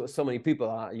so many people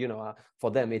are, for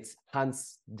them it's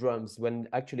Hans drums, when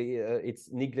actually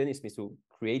it's Nick Glennie-Smith who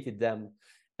created them,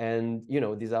 and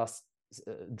these are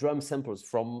drum samples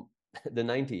from the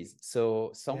 90s.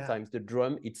 So sometimes the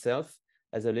drum itself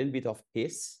has a little bit of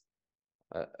hiss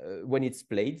when it's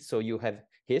played. So you have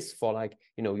hiss for like,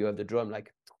 you have the drum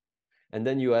like, and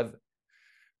then you have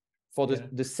for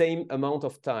the same amount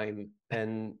of time,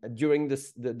 and during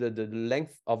the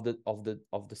length of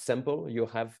the sample, you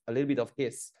have a little bit of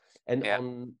hiss. And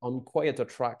on quieter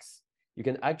tracks, you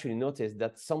can actually notice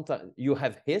that sometimes you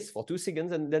have hiss for 2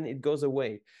 seconds and then it goes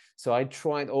away. So I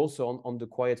tried also on the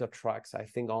quieter tracks, I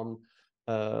think on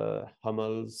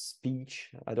Hummel's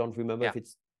Speech, I don't remember if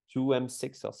it's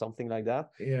 2M6 or something like that.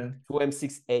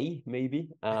 2M6A maybe.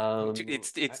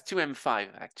 It's 2M5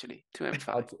 actually.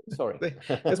 2M5. Sorry.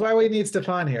 That's why we need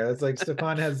Stéphane here. It's like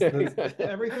Stéphane has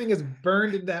everything is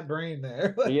burned in that brain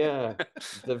there. Yeah,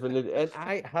 definitely. And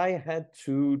I had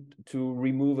to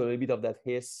remove a little bit of that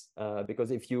hiss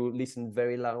because if you listen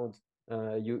very loud,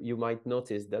 you might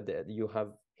notice that you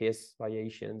have hiss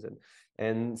variations.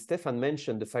 And Stéphane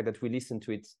mentioned the fact that we listened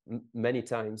to it many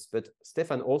times, but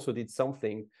Stéphane also did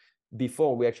something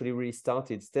before we actually really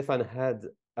started. Stéphane had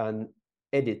an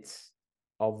edit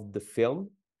of the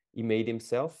film he made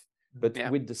himself, but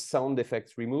with the sound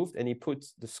effects removed, and he put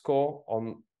the score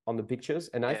on the pictures,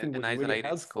 and I think it was really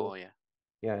helpful.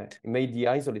 He made the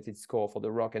isolated score for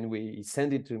The Rock, and he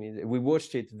sent it to me. We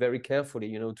watched it very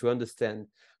carefully, to understand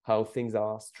how things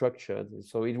are structured.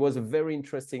 So it was a very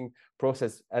interesting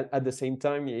process. At the same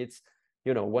time, it's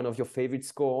one of your favorite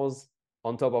scores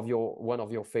on top of one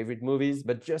of your favorite movies,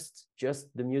 but just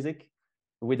the music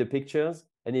with the pictures.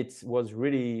 And it was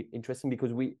really interesting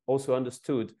because we also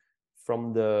understood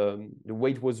from the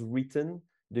way it was written,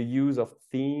 the use of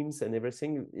themes and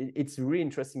everything. It's really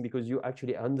interesting because you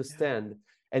actually understand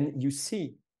and you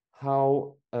see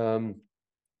how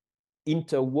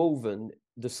interwoven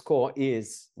the score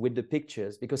is with the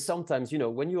pictures. Because sometimes,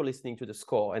 when you're listening to the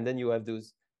score and then you have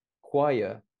those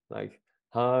choir, like,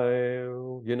 the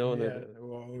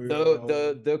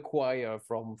choir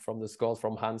from the scores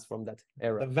from Hans from that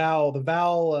era. The vowel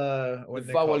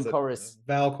chorus.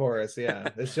 Vowel chorus, yeah.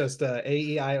 It's just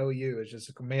A-E-I-O-U. It's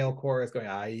just a male chorus going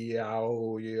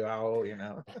I-E-I-O-U,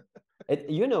 And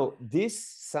this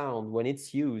sound, when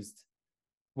it's used,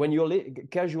 when you're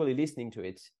casually listening to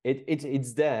it,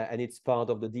 it's there and it's part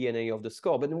of the DNA of the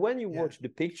score. But when you watch the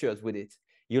pictures with it,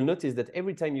 you'll notice that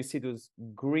every time you see those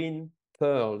green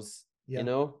pearls,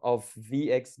 of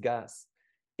VX gas,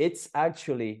 it's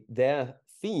actually their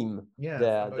theme.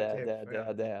 Their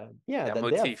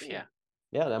motif.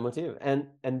 Their motif. And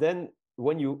then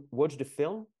when you watch the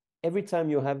film, every time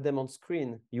you have them on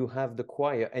screen, you have the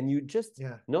choir, and you just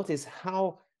notice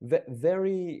how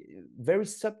very, very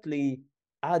subtly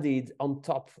added on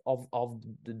top of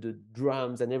the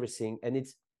drums and everything. And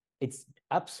it's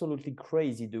absolutely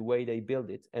crazy the way they build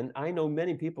it. And I know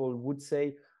many people would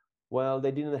say, well,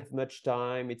 they didn't have much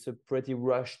time. It's a pretty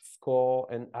rushed score,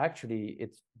 and actually,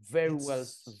 it's very well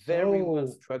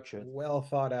structured, well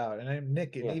thought out. And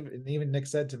Nick, even Nick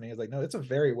said to me, "Is like, no, it's a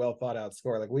very well thought out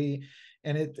score. Like you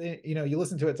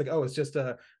listen to it, it's like, oh, it's just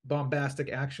a bombastic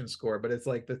action score, but it's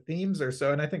like the themes are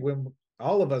so." And I think when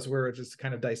all of us were just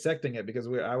kind of dissecting it because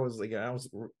I was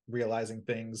realizing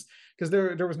things because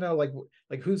there was no like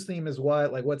whose theme is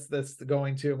what, like what's this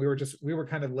going to, and we were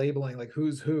kind of labeling like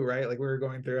who's who, right? Like we were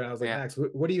going through and I was like, Max,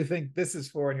 what do you think this is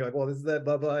for? And you're like, well, this is that,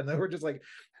 blah blah, and then we're just like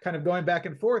kind of going back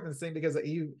and forth and saying because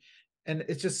and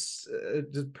it's just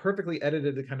perfectly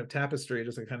edited, the kind of tapestry,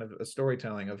 just a kind of a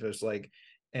storytelling of just like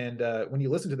And when you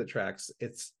listen to the tracks,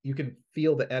 you can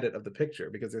feel the edit of the picture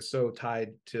because they're so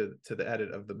tied to the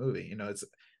edit of the movie. You know, it's,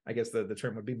 I guess the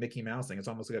term would be Mickey Mousing. It's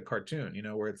almost like a cartoon, you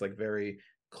know, where it's like very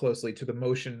closely to the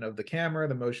motion of the camera,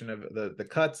 the motion of the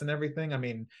cuts and everything. I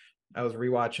mean, I was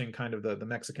rewatching kind of the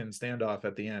Mexican standoff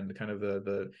at the end, kind of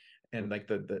the and like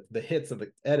the hits of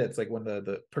the edits, like when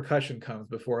the percussion comes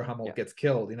before Hummel gets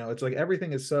killed. You know, it's like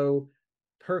everything is so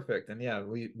perfect. And yeah,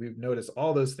 we've noticed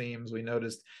all those themes. We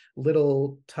noticed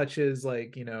little touches,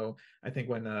 like, you know, I think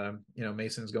when you know,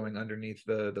 Mason's going underneath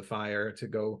the fire to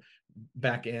go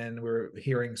back in, we're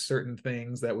hearing certain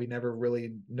things that we never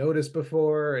really noticed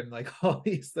before, and like all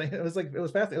these things. It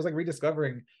was fast. It was like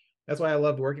rediscovering. That's why I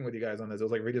loved working with you guys on this. It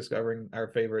was like rediscovering our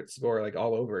favorite score like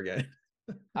all over again.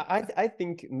 I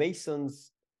think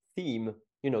Mason's theme,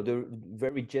 you know, the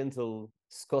very gentle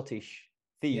Scottish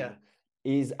theme,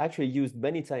 is actually used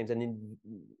many times, and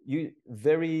in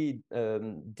very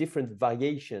different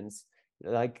variations,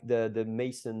 like the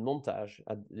Mason montage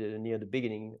near the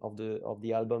beginning of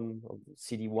the album, of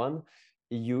CD1.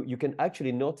 You can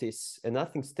actually notice, and I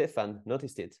think Stéphane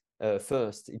noticed it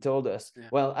first. He told us,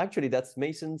 well, actually that's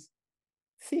Mason's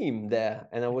theme there,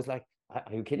 and I was like, are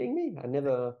you kidding me? I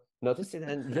never noticed it.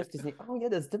 And just listening, oh yeah,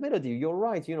 that's the melody, you're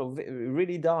right, you know,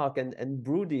 really dark and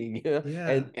brooding.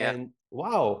 And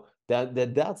wow,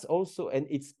 that's also, and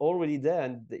it's already there,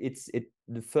 and it's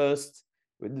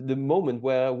the moment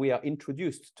where we are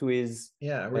introduced to his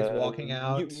where he's walking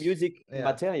out music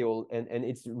material, and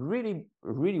it's really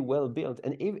well built,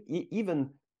 and even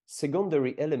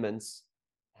secondary elements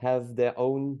have their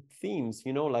own themes,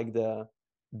 you know, like the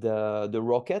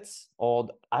rockets, or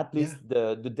at least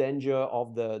the danger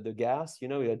of the gas, you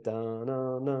know, you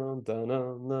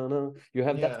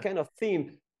have that kind of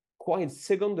theme, quite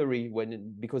secondary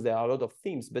because there are a lot of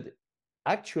themes, but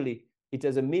actually it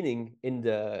has a meaning in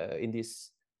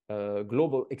this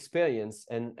global experience,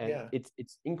 and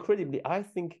it's incredibly, I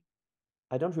think,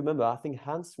 I don't remember, I think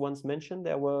Hans once mentioned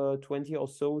there were 20 or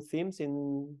so themes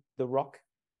in the rock.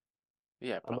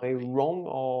 Yeah, probably. Am I wrong,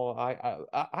 or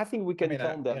I think we can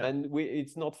count them, and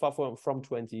it's not far from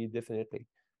 20, definitely.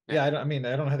 Yeah, I don't think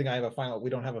I have a final. We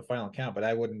don't have a final count, but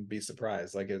I wouldn't be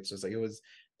surprised. Like, it's just like, it was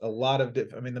a lot of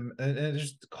I mean, and it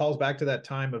just calls back to that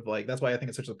time of, like, that's why I think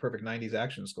it's such a perfect 90s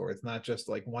action score. It's not just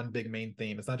like one big main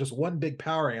theme. It's not just one big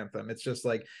power anthem. It's just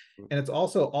like, and it's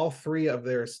also all three of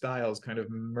their styles kind of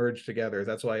merged together.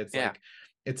 That's why it's like,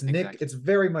 it's Nick, it's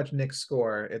very much Nick's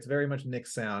score, it's very much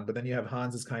Nick's sound, but then you have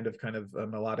Hans's kind of a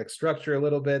melodic structure a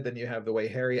little bit, then you have the way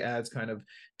Harry adds kind of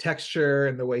texture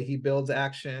and the way he builds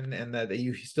action, and that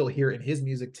you still hear in his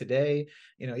music today,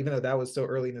 you know, even though that was so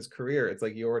early in his career. It's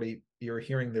like you're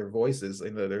hearing their voices,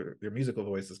 and their musical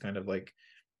voices kind of like,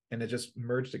 and it just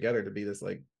merged together to be this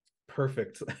like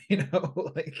perfect, you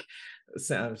know, like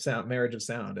sound marriage of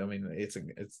sound. I mean, it's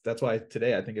that's why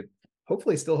today I think it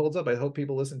hopefully still holds up. I hope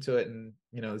people listen to it, and,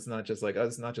 you know, it's not just like, oh,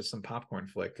 it's not just some popcorn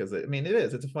flick, because I mean,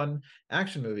 it's a fun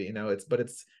action movie, you know, but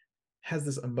it's has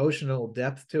this emotional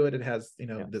depth to it. It has, you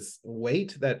know, this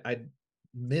weight that I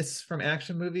miss from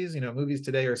action movies. You know, movies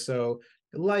today are so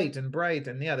light and bright,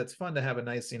 and that's fun to have a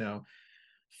nice, you know,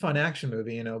 fun action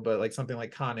movie, you know, but like something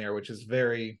like Con Air, which is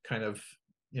very kind of,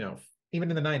 you know, even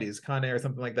in the 90s, Con Air,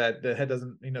 something like that, the head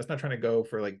doesn't, you know, it's not trying to go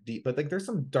for like deep, but like there's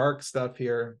some dark stuff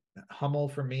here. Hummel,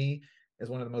 for me, is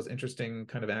one of the most interesting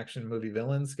kind of action movie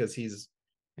villains, because he's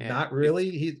not really,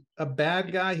 he's a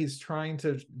bad guy. He's trying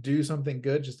to do something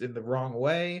good, just in the wrong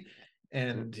way,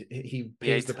 and he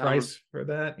pays the price for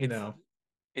that, you know.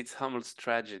 It's Hummel's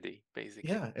tragedy, basically.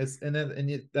 Yeah,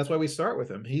 that's why we start with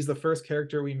him. He's the first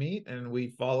character we meet, and we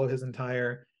follow his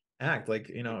entire act. Like,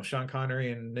 you know, Sean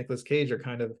Connery and Nicolas Cage are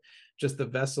kind of just the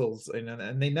vessels,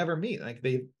 and they never meet. Like,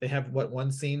 they have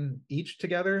one scene each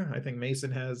together. I think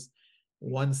Mason has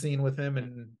one scene with him,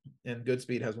 and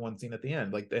Goodspeed has one scene at the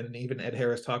end. Like, and even Ed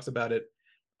Harris talks about it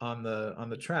on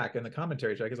the track, and the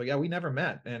commentary track. He's like, yeah, we never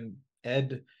met, and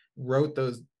Ed wrote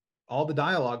all the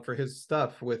dialogue for his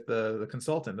stuff with the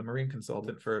consultant, the Marine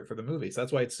consultant for the movie. So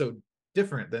that's why it's so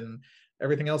different than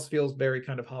everything else. Feels very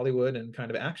kind of Hollywood and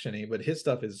kind of actiony, but his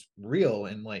stuff is real,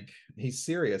 and like, he's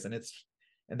serious, and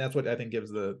that's what I think gives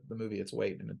the movie its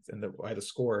weight, and why the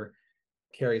score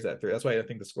carries that through. That's why I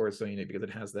think the score is so unique, because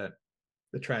it has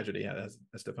the tragedy, as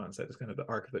Stéphane said, it's kind of the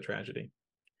arc of the tragedy,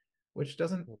 which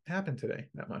doesn't happen today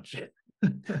that much.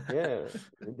 Yeah,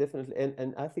 definitely.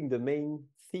 And I think the main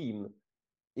theme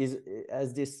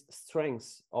has this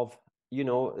strength of, you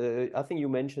know, I think you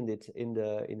mentioned it in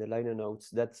the liner notes,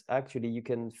 that actually you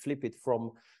can flip it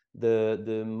from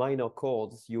the minor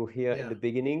chords you hear in the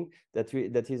beginning, that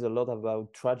is a lot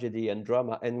about tragedy and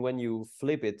drama, and when you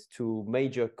flip it to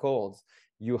major chords,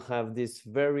 you have this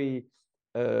very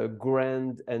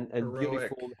grand and Heroic.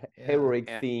 beautiful Yeah. heroic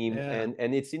Yeah. theme, Yeah. and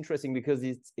it's interesting because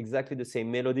it's exactly the same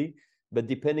melody, but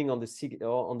depending on the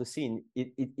scene,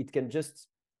 it can just,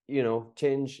 you know,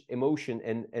 change emotion,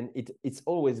 and it's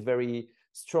always very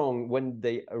strong when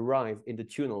they arrive in the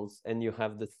tunnels and you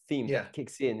have the theme Yeah. that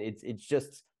kicks in. It's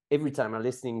just, every time I'm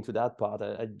listening to that part,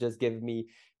 it just gave me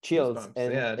chills. Goosebumps.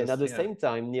 And Yeah, and at the yeah. same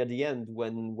time, near the end,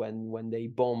 when they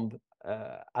bomb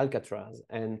Alcatraz,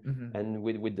 and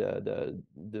with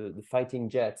the fighting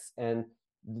jets, and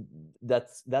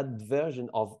that version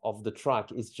of the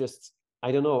track is just,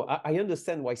 I don't know, I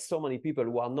understand why so many people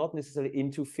who are not necessarily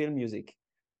into film music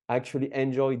actually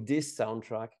enjoy this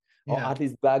soundtrack, or Yeah. at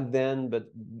least back then. But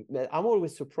I'm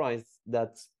always surprised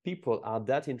that people are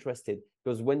that interested,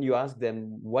 because when you ask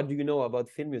them, what do you know about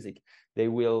film music, they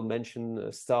will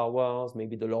mention Star Wars,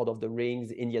 maybe The Lord of the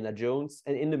Rings, Indiana Jones,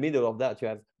 and in the middle of that you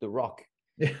have The Rock.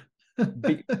 Yeah.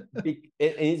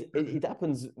 It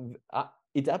happens.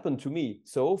 It happened to me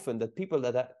so often that people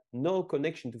that have no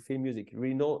connection to film music,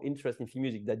 really no interest in film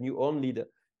music, that knew only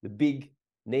the big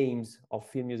names of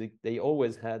film music, they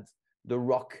always had The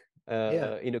Rock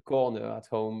in a corner at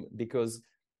home, because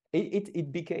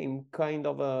it became kind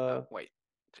of a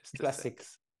classic,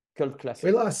 cult classic.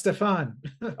 We lost Stéphane.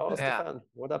 Oh, Yeah. Stéphane,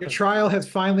 what happened? Your trial has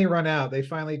finally run out. They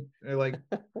finally are like,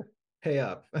 pay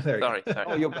up. There you Sorry. go.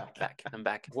 Oh, you're back. I'm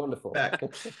back. Wonderful. Back.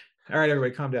 All right,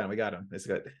 everybody, calm down. We got him. It's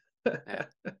good. Yeah.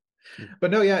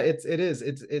 But no, yeah, it is.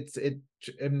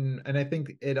 And I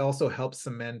think it also helps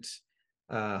cement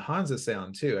Hans's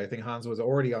sound too. I think Hans was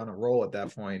already on a roll at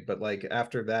that point, but like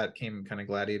after that came kind of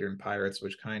Gladiator and Pirates,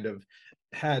 which kind of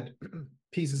had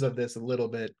pieces of this a little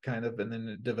bit, kind of, and then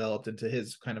it developed into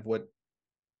his kind of what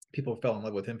people fell in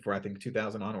love with him for. I think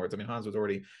 2000 onwards. I mean, Hans was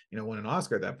already, you know, won an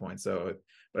Oscar at that point. So,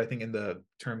 but I think in the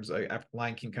terms, after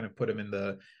Lion King kind of put him in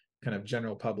the kind of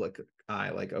general public eye,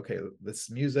 like, okay, this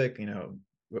music, you know,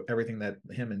 everything that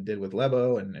him and did with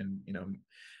Lebo, and you know,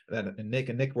 that, and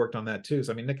Nick worked on that too.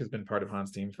 So I mean, Nick has been part of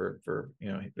Hans' team for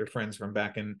you know, they're friends from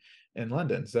back in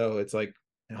London. So it's like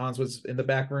Hans was in the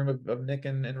back room of Nick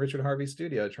and Richard Harvey's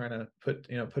studio trying to put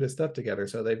his stuff together.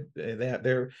 So they have,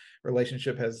 their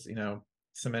relationship has, you know,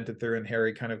 cemented through, and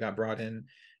Harry kind of got brought in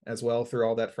as well through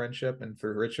all that friendship, and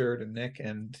through Richard and Nick,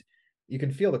 and you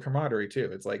can feel the camaraderie too.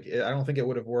 It's like, I don't think it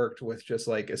would have worked with just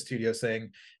like a studio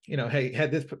saying, you know, hey,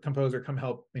 had this composer come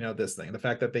help, you know, this thing. The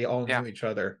fact that they all knew each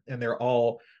other and they're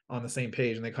all on the same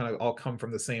page, and they kind of all come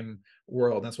from the same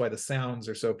world. That's why the sounds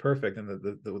are so perfect, and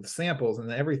the samples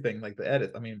and everything, like the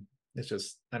edit. I mean, it's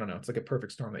just, I don't know, it's like a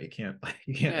perfect storm that you can't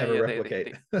ever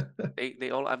replicate. They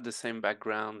all have the same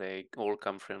background. They all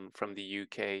come from the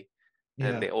UK, Yeah.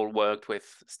 and they all worked with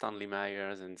Stanley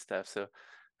Myers and stuff. So,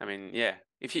 I mean, yeah,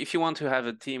 if you want to have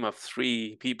a team of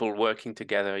 3 people working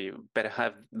together, you better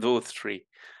have those 3.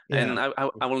 Yeah. And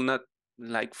I will not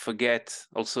like forget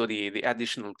also the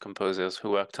additional composers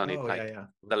who worked on it, like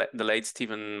the late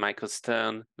Stephen Michael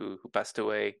Stern, who passed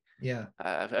away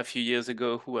a few years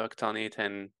ago, who worked on it,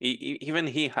 and even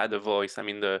he had a voice. I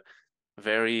mean, the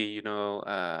very, you know,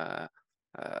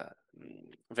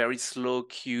 very slow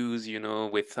cues, you know,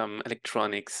 with some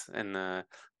electronics, and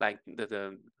like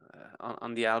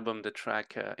on the album, the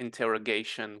track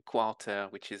Interrogation Quarter,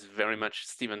 which is very much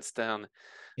Stephen Stern,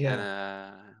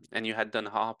 and you had Don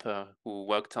Harper who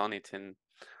worked on it, and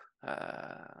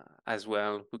as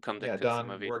well, who conducted some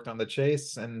of it. Worked on The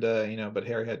Chase, and you know, but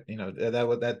Harry had, you know,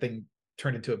 that thing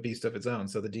turned into a beast of its own.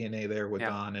 So the DNA there with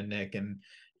Don and Nick, and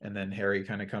then Harry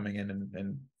kind of coming in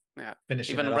and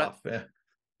finishing it off.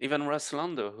 Even Russ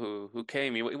Lando, who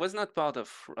came, he was not part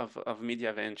of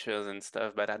Media Ventures and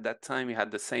stuff, but at that time he had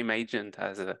the same agent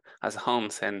as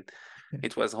Hans, and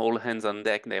it was all hands on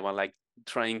deck. They were like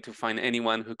trying to find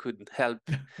anyone who could help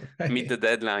meet the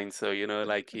deadline. So, you know,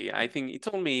 like I think he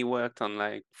told me he worked on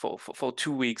like for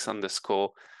 2 weeks on the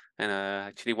score, and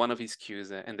actually one of his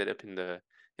cues ended up in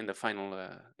the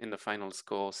final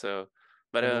score. So,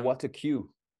 but what a cue!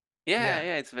 Yeah,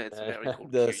 it's very cool.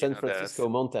 The San Francisco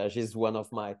montage is one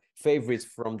of my favorites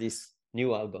from this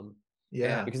new album.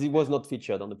 Yeah, because it was not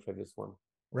featured on the previous one.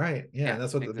 Right. Yeah, and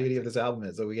that's what the beauty of this album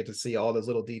is. So we get to see all those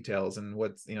little details, and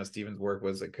what's, you know, Stephen's work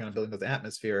was like kind of building those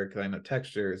atmospheric kind of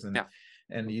textures,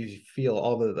 and you feel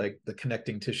all the like the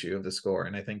connecting tissue of the score.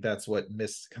 And I think that's what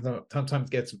sometimes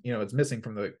gets, you know, it's missing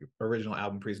from the original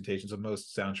album presentations of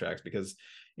most soundtracks, because,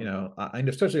 you know, and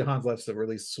especially Hans Lef's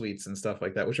release suites and stuff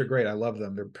like that, which are great. I love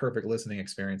them. They're perfect listening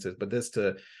experiences. But this,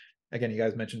 to again, you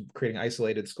guys mentioned creating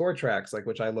isolated score tracks, like,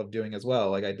 which I love doing as well.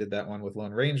 Like I did that one with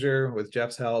Lone Ranger with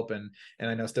Jeff's help, and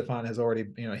I know Stéphane has already,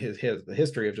 you know, his the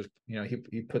history of just, you know,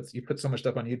 you put so much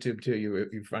stuff on YouTube too.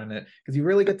 You find it because you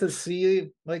really get to see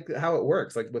like how it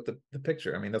works, like with the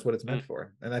picture. I mean, that's what it's meant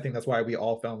for, and I think that's why we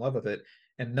all fell in love with it.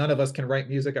 And none of us can write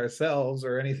music ourselves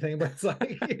or anything, but it's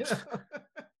like, you know,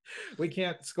 we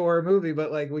can't score a movie,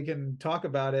 but like we can talk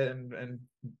about it and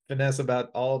finesse about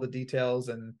all the details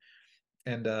and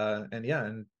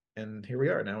yeah, and here we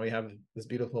are now. We have this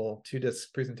beautiful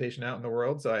 2-disc presentation out in the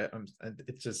world. So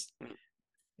it's just,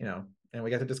 you know, and we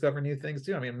got to discover new things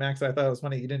too. I mean, Max, I thought it was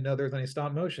funny you didn't know there was any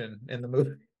stop motion in the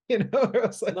movie. You know, I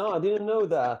was like, no, I didn't know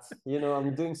that. You know,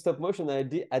 I'm doing stop motion. I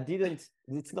didn't.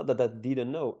 It's not that I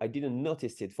didn't know. I didn't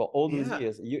notice it for all those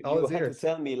years. You had to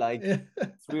tell me like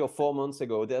 3 or 4 months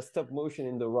ago. There's stop motion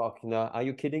in The Rock. Now, are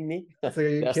you kidding me? So are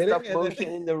you There's kidding? stop motion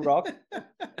in The Rock.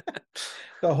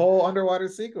 The whole underwater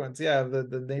sequence, yeah,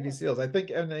 the Navy SEALs. I think,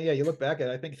 and yeah, you look back at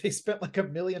it, I think they spent like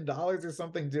 $1 million or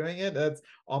something doing it. That's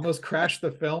almost crashed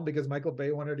the film because Michael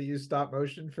Bay wanted to use stop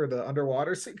motion for the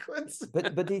underwater sequence.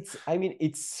 But it's, I mean,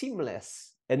 it's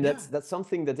seamless, and that's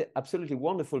something that's absolutely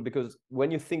wonderful, because when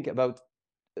you think about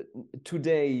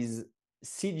today's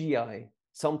CGI,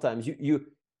 sometimes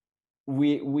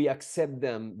we accept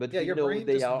them, but we know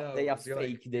they are fake,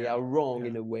 like, they are wrong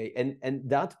in a way, and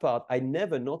that part I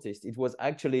never noticed. It was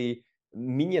actually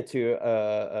miniature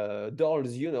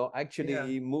dolls, you know,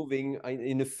 actually moving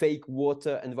in a fake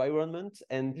water environment,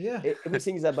 and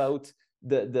everything is about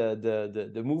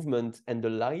the movement and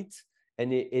the light,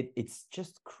 and it's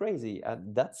just crazy.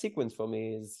 And that sequence for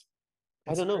me is,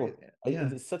 I don't know.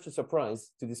 It's such a surprise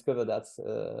to discover that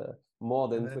more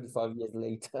than 25 years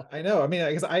later. I know. I mean,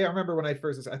 because I remember when I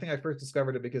first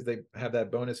discovered it because they have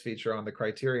that bonus feature on the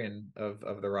Criterion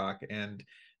of The Rock, and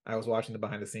I was watching the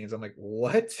behind the scenes. I'm like,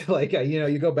 what? Like, you know,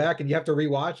 you go back and you have to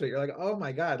rewatch it. You're like, oh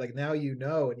my God, like now you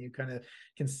know, and you kind of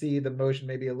can see the motion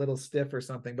maybe a little stiff or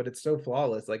something, but it's so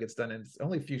flawless. Like it's done in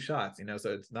only a few shots, you know,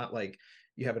 so it's not like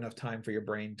you have enough time for your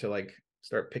brain to like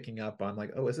start picking up on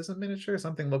like, oh, is this a miniature?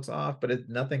 Something looks off, but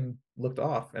nothing looked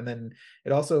off. And then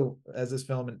it also, as this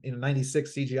film in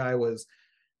 96, CGI was,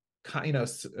 you know,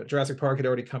 Jurassic Park had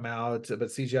already come out, but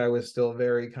CGI was still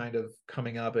very kind of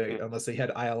coming up, unless they had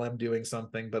ILM doing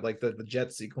something. But like the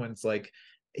jet sequence, like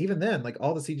even then, like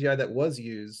all the CGI that was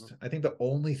used, I think the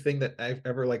only thing that I've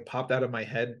ever like popped out of my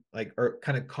head, like, or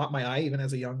kind of caught my eye even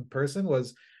as a young person,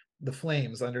 was the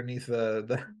flames underneath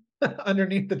the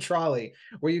underneath the trolley,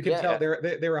 where you could tell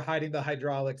they were hiding the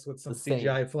hydraulics with some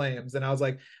CGI flames, and I was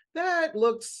like, that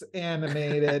looks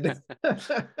animated.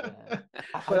 But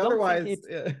otherwise,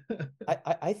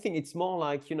 I think it's more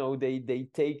like, you know, they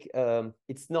take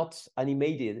it's not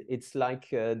animated. It's like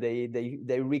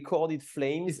they recorded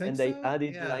flames and they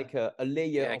added like a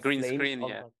layer of green flames screen.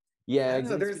 There's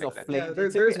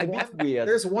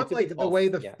one like the way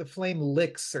the flame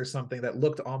licks or something that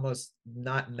looked almost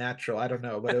not natural. I don't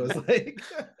know, but it was like,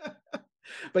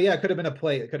 but yeah, it could have been a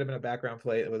plate. It could have been a background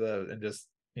plate with and just,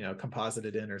 you know,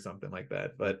 composited in or something like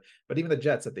that. But even the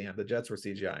jets at the end, the jets were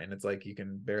CGI, and it's like you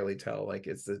can barely tell. Like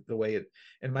it's the way it.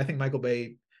 And I think Michael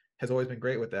Bay has always been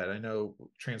great with that. I know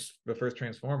the first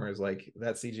Transformers, like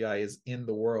that CGI is in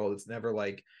the world. It's never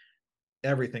like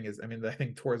everything is. I mean, I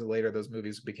think towards later those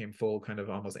movies became full kind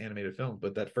of almost animated films,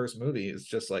 but that first movie is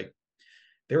just like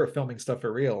they were filming stuff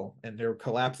for real, and they were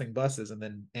collapsing buses and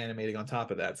then animating on top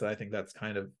of that. So I think that's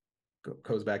kind of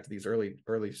goes back to these early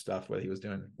stuff what he was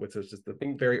doing, which was just the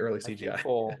very early CGI.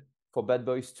 For Bad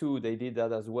Boys 2, they did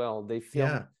that as well. They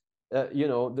filmed, you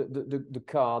know, the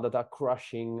car that are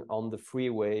crashing on the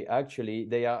freeway. Actually,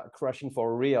 they are crashing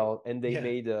for real, and they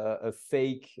made a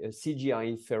fake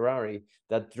CGI Ferrari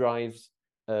that drives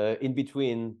in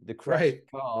between the crashed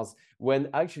cars. When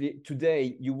actually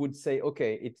today you would say,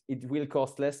 okay, it will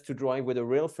cost less to drive with a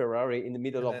real Ferrari in the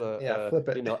middle of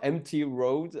a you know, empty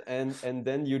road, and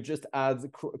then you just add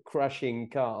crashing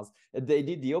cars. They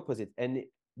did the opposite, and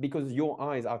because your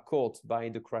eyes are caught by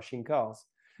the crashing cars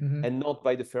and not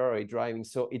by the Ferrari driving,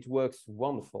 so it works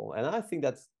wonderful. And I think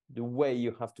that's the way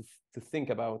you have to think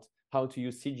about how to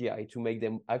use CGI to make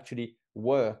them actually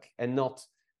work, and not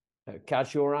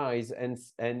catch your eyes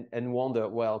and wonder,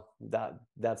 well,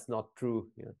 that's not true.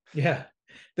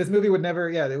 This movie would never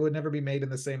it would never be made in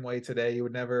the same way today. You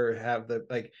would never have the,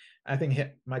 like, I think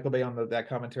Michael Bay on that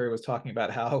commentary was talking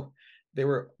about how they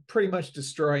were pretty much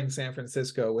destroying San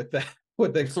Francisco with that,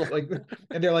 with the like,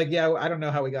 and they're like, yeah, I don't know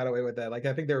how we got away with that. Like,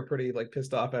 I think they were pretty like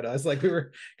pissed off at us, like we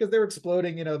were, because they were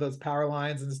exploding, you know, those power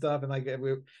lines and stuff, and like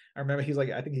I remember he's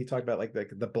like, I think he talked about like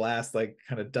the blast, like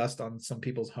kind of dust on some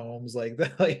people's homes, like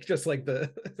the, like just like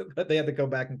but they had to go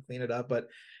back and clean it up. But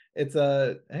it's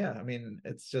yeah, I mean,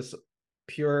 it's just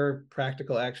pure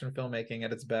practical action filmmaking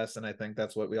at its best, and I think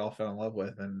that's what we all fell in love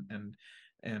with. And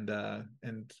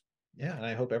yeah, and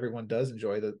I hope everyone does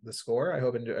enjoy the score. I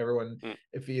hope everyone,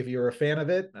 if you're a fan of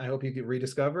it, I hope you can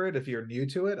rediscover it. If you're new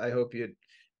to it, I hope it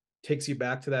takes you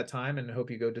back to that time, and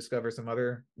hope you go discover some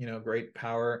other, great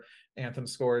power anthem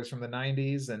scores from the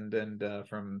 90s, and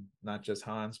from not just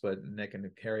Hans, but Nick and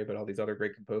Harry, but all these other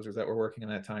great composers that were working in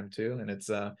that time too. And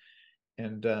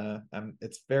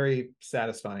it's very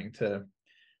satisfying to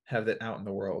have that out in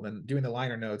the world. And doing the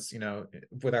liner notes,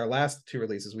 with our last two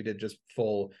releases, we did just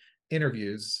full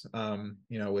interviews,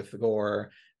 with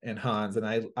Gore and Hans.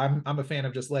 And I'm a fan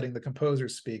of just letting the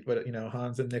composers speak, but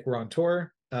Hans and Nick were on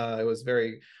tour. It was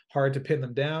very hard to pin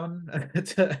them down.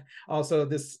 Also,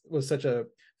 this was such a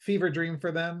fever dream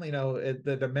for them.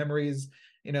 The memories,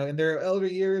 in their elder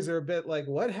years are a bit like,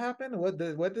 what happened? What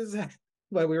does that?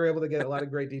 But we were able to get a lot of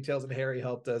great details, and Harry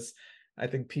helped us, I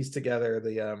think, piece together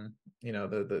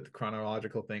the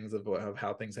chronological things of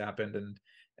how things happened. And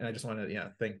I just want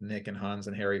to thank Nick and Hans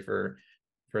and Harry for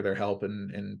their help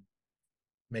in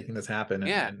making this happen.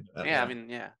 I mean,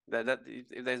 that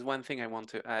if there's one thing I want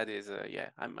to add is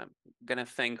I'm gonna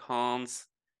thank Hans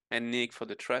and Nick for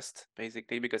the trust,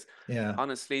 basically, because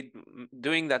honestly,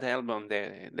 doing that album,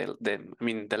 they I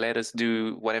mean, they let us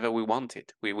do whatever we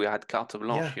wanted. We had carte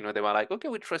blanche. They were like, okay,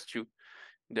 we trust you.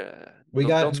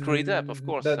 Don't screw it up, of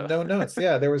course. No notes.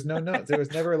 Yeah, there was no notes. There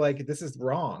was never like, this is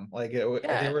wrong. Like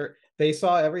they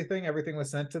saw everything was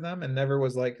sent to them, and never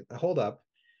was like, hold up.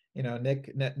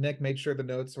 Nick made sure the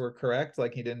notes were correct.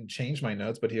 Like, he didn't change my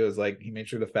notes, but he was like, he made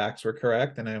sure the facts were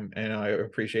correct. And I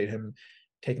appreciate him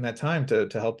taking that time to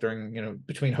help during,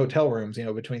 between hotel rooms,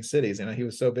 between cities. He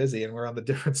was so busy, and we're on the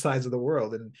different sides of the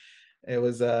world, and it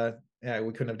was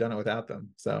we couldn't have done it without them.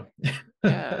 So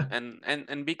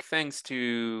and big thanks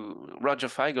to Roger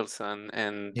Feigelson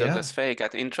and Douglas Fake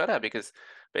at Intrada, because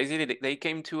basically they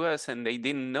came to us and they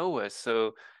didn't know us,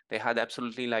 so they had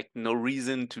absolutely like no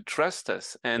reason to trust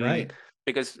us. And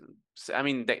because I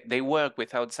mean, they work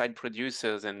with outside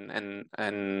producers and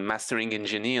mastering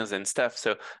engineers and stuff,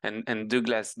 so and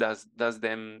Douglas does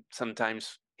them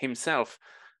sometimes himself,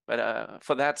 but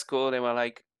for that score they were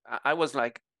like, I was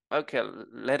like, okay,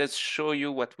 let us show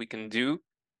you what we can do.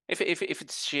 If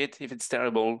it's shit, if it's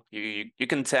terrible, you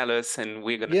can tell us, and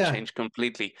we're gonna change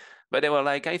completely. But they were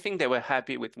like, I think they were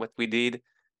happy with what we did,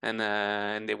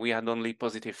 and we had only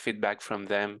positive feedback from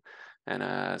them,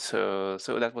 and so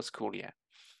that was cool.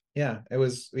 It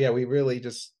was. We really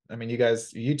just, I mean,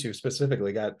 you two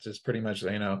specifically got just pretty much,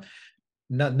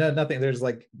 nothing. There's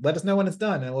like, let us know when it's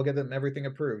done, and we'll get them everything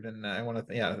approved. And I want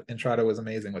to, Intrada was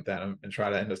amazing with that.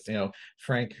 Intrada, and just,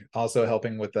 Frank also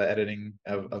helping with the editing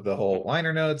of the whole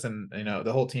liner notes, and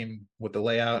the whole team with the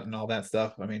layout and all that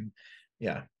stuff. I mean,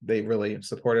 they really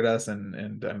supported us,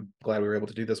 and I'm glad we were able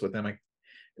to do this with them. It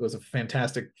was a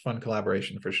fantastic, fun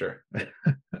collaboration for sure.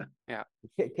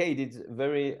 Kay did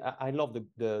very. I love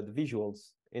the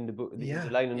visuals in the book, the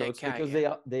liner notes, because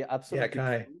they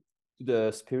absolutely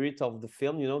the spirit of the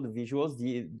film, the visuals,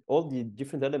 all the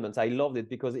different elements. I loved it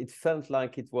because it felt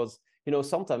like it was,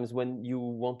 sometimes when you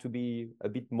want to be a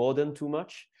bit modern too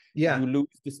much, you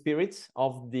lose the spirit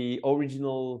of the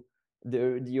original,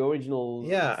 the original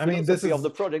I mean, this is of the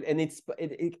project, and it's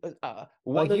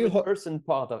 100%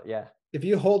 part of If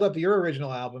you hold up your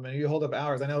original album and you hold up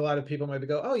ours, I know a lot of people might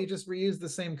go, oh, you just reused the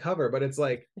same cover, but it's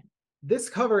like, this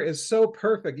cover is so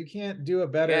perfect. You can't do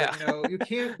it better. You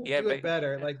can't do it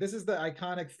better. Like, this is the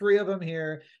iconic three of them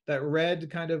here, that red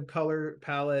kind of color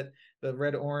palette, the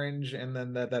red orange, and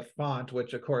then that font,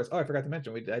 which of course, I forgot to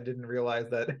mention, I didn't realize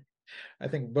that. I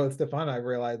think both Stéphane and I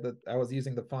realized that I was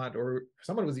using the font, or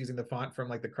someone was using the font from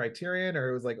like the Criterion, or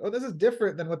it was like, oh, this is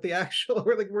different than what the actual,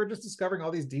 we're just discovering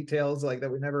all these details like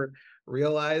that we never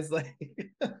realized. Like,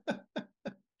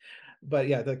 but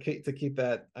to keep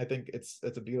that, I think it's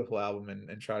a beautiful album, and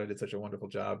Intrada did such a wonderful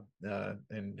job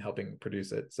in helping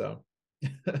produce it. So,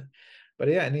 but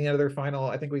any other final?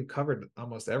 I think we've covered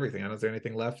almost everything. Is there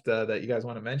anything left that you guys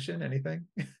want to mention? Anything?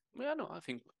 No, I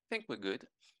think we're good.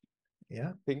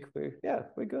 I think we're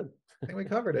good. I think we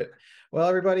covered it. Well,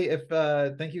 everybody,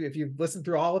 thank you if you've listened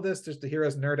through all of this just to hear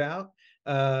us nerd out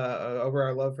over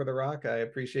our love for The Rock. I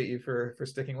appreciate you for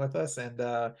sticking with us, and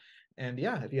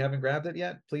if you haven't grabbed it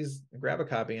yet, please grab a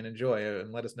copy and enjoy,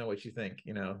 and let us know what you think.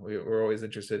 We're always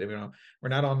interested. We're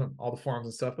not on all the forums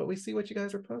and stuff, but we see what you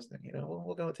guys are posting.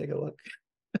 We'll go take a look.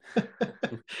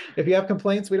 If you have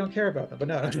complaints, we don't care about them, but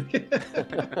no.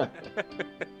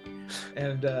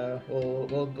 And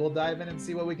we'll dive in and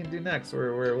see what we can do next,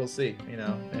 where we'll see,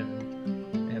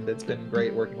 and and it's been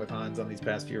great working with Hans on these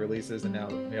past few releases, and now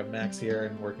we have Max here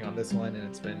and working on this one, and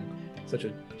it's been such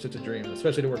a dream,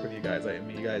 especially to work with you guys. I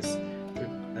mean, you guys,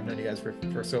 I've known you guys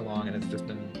for so long, and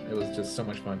it was just so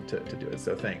much fun to do it.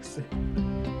 So thanks.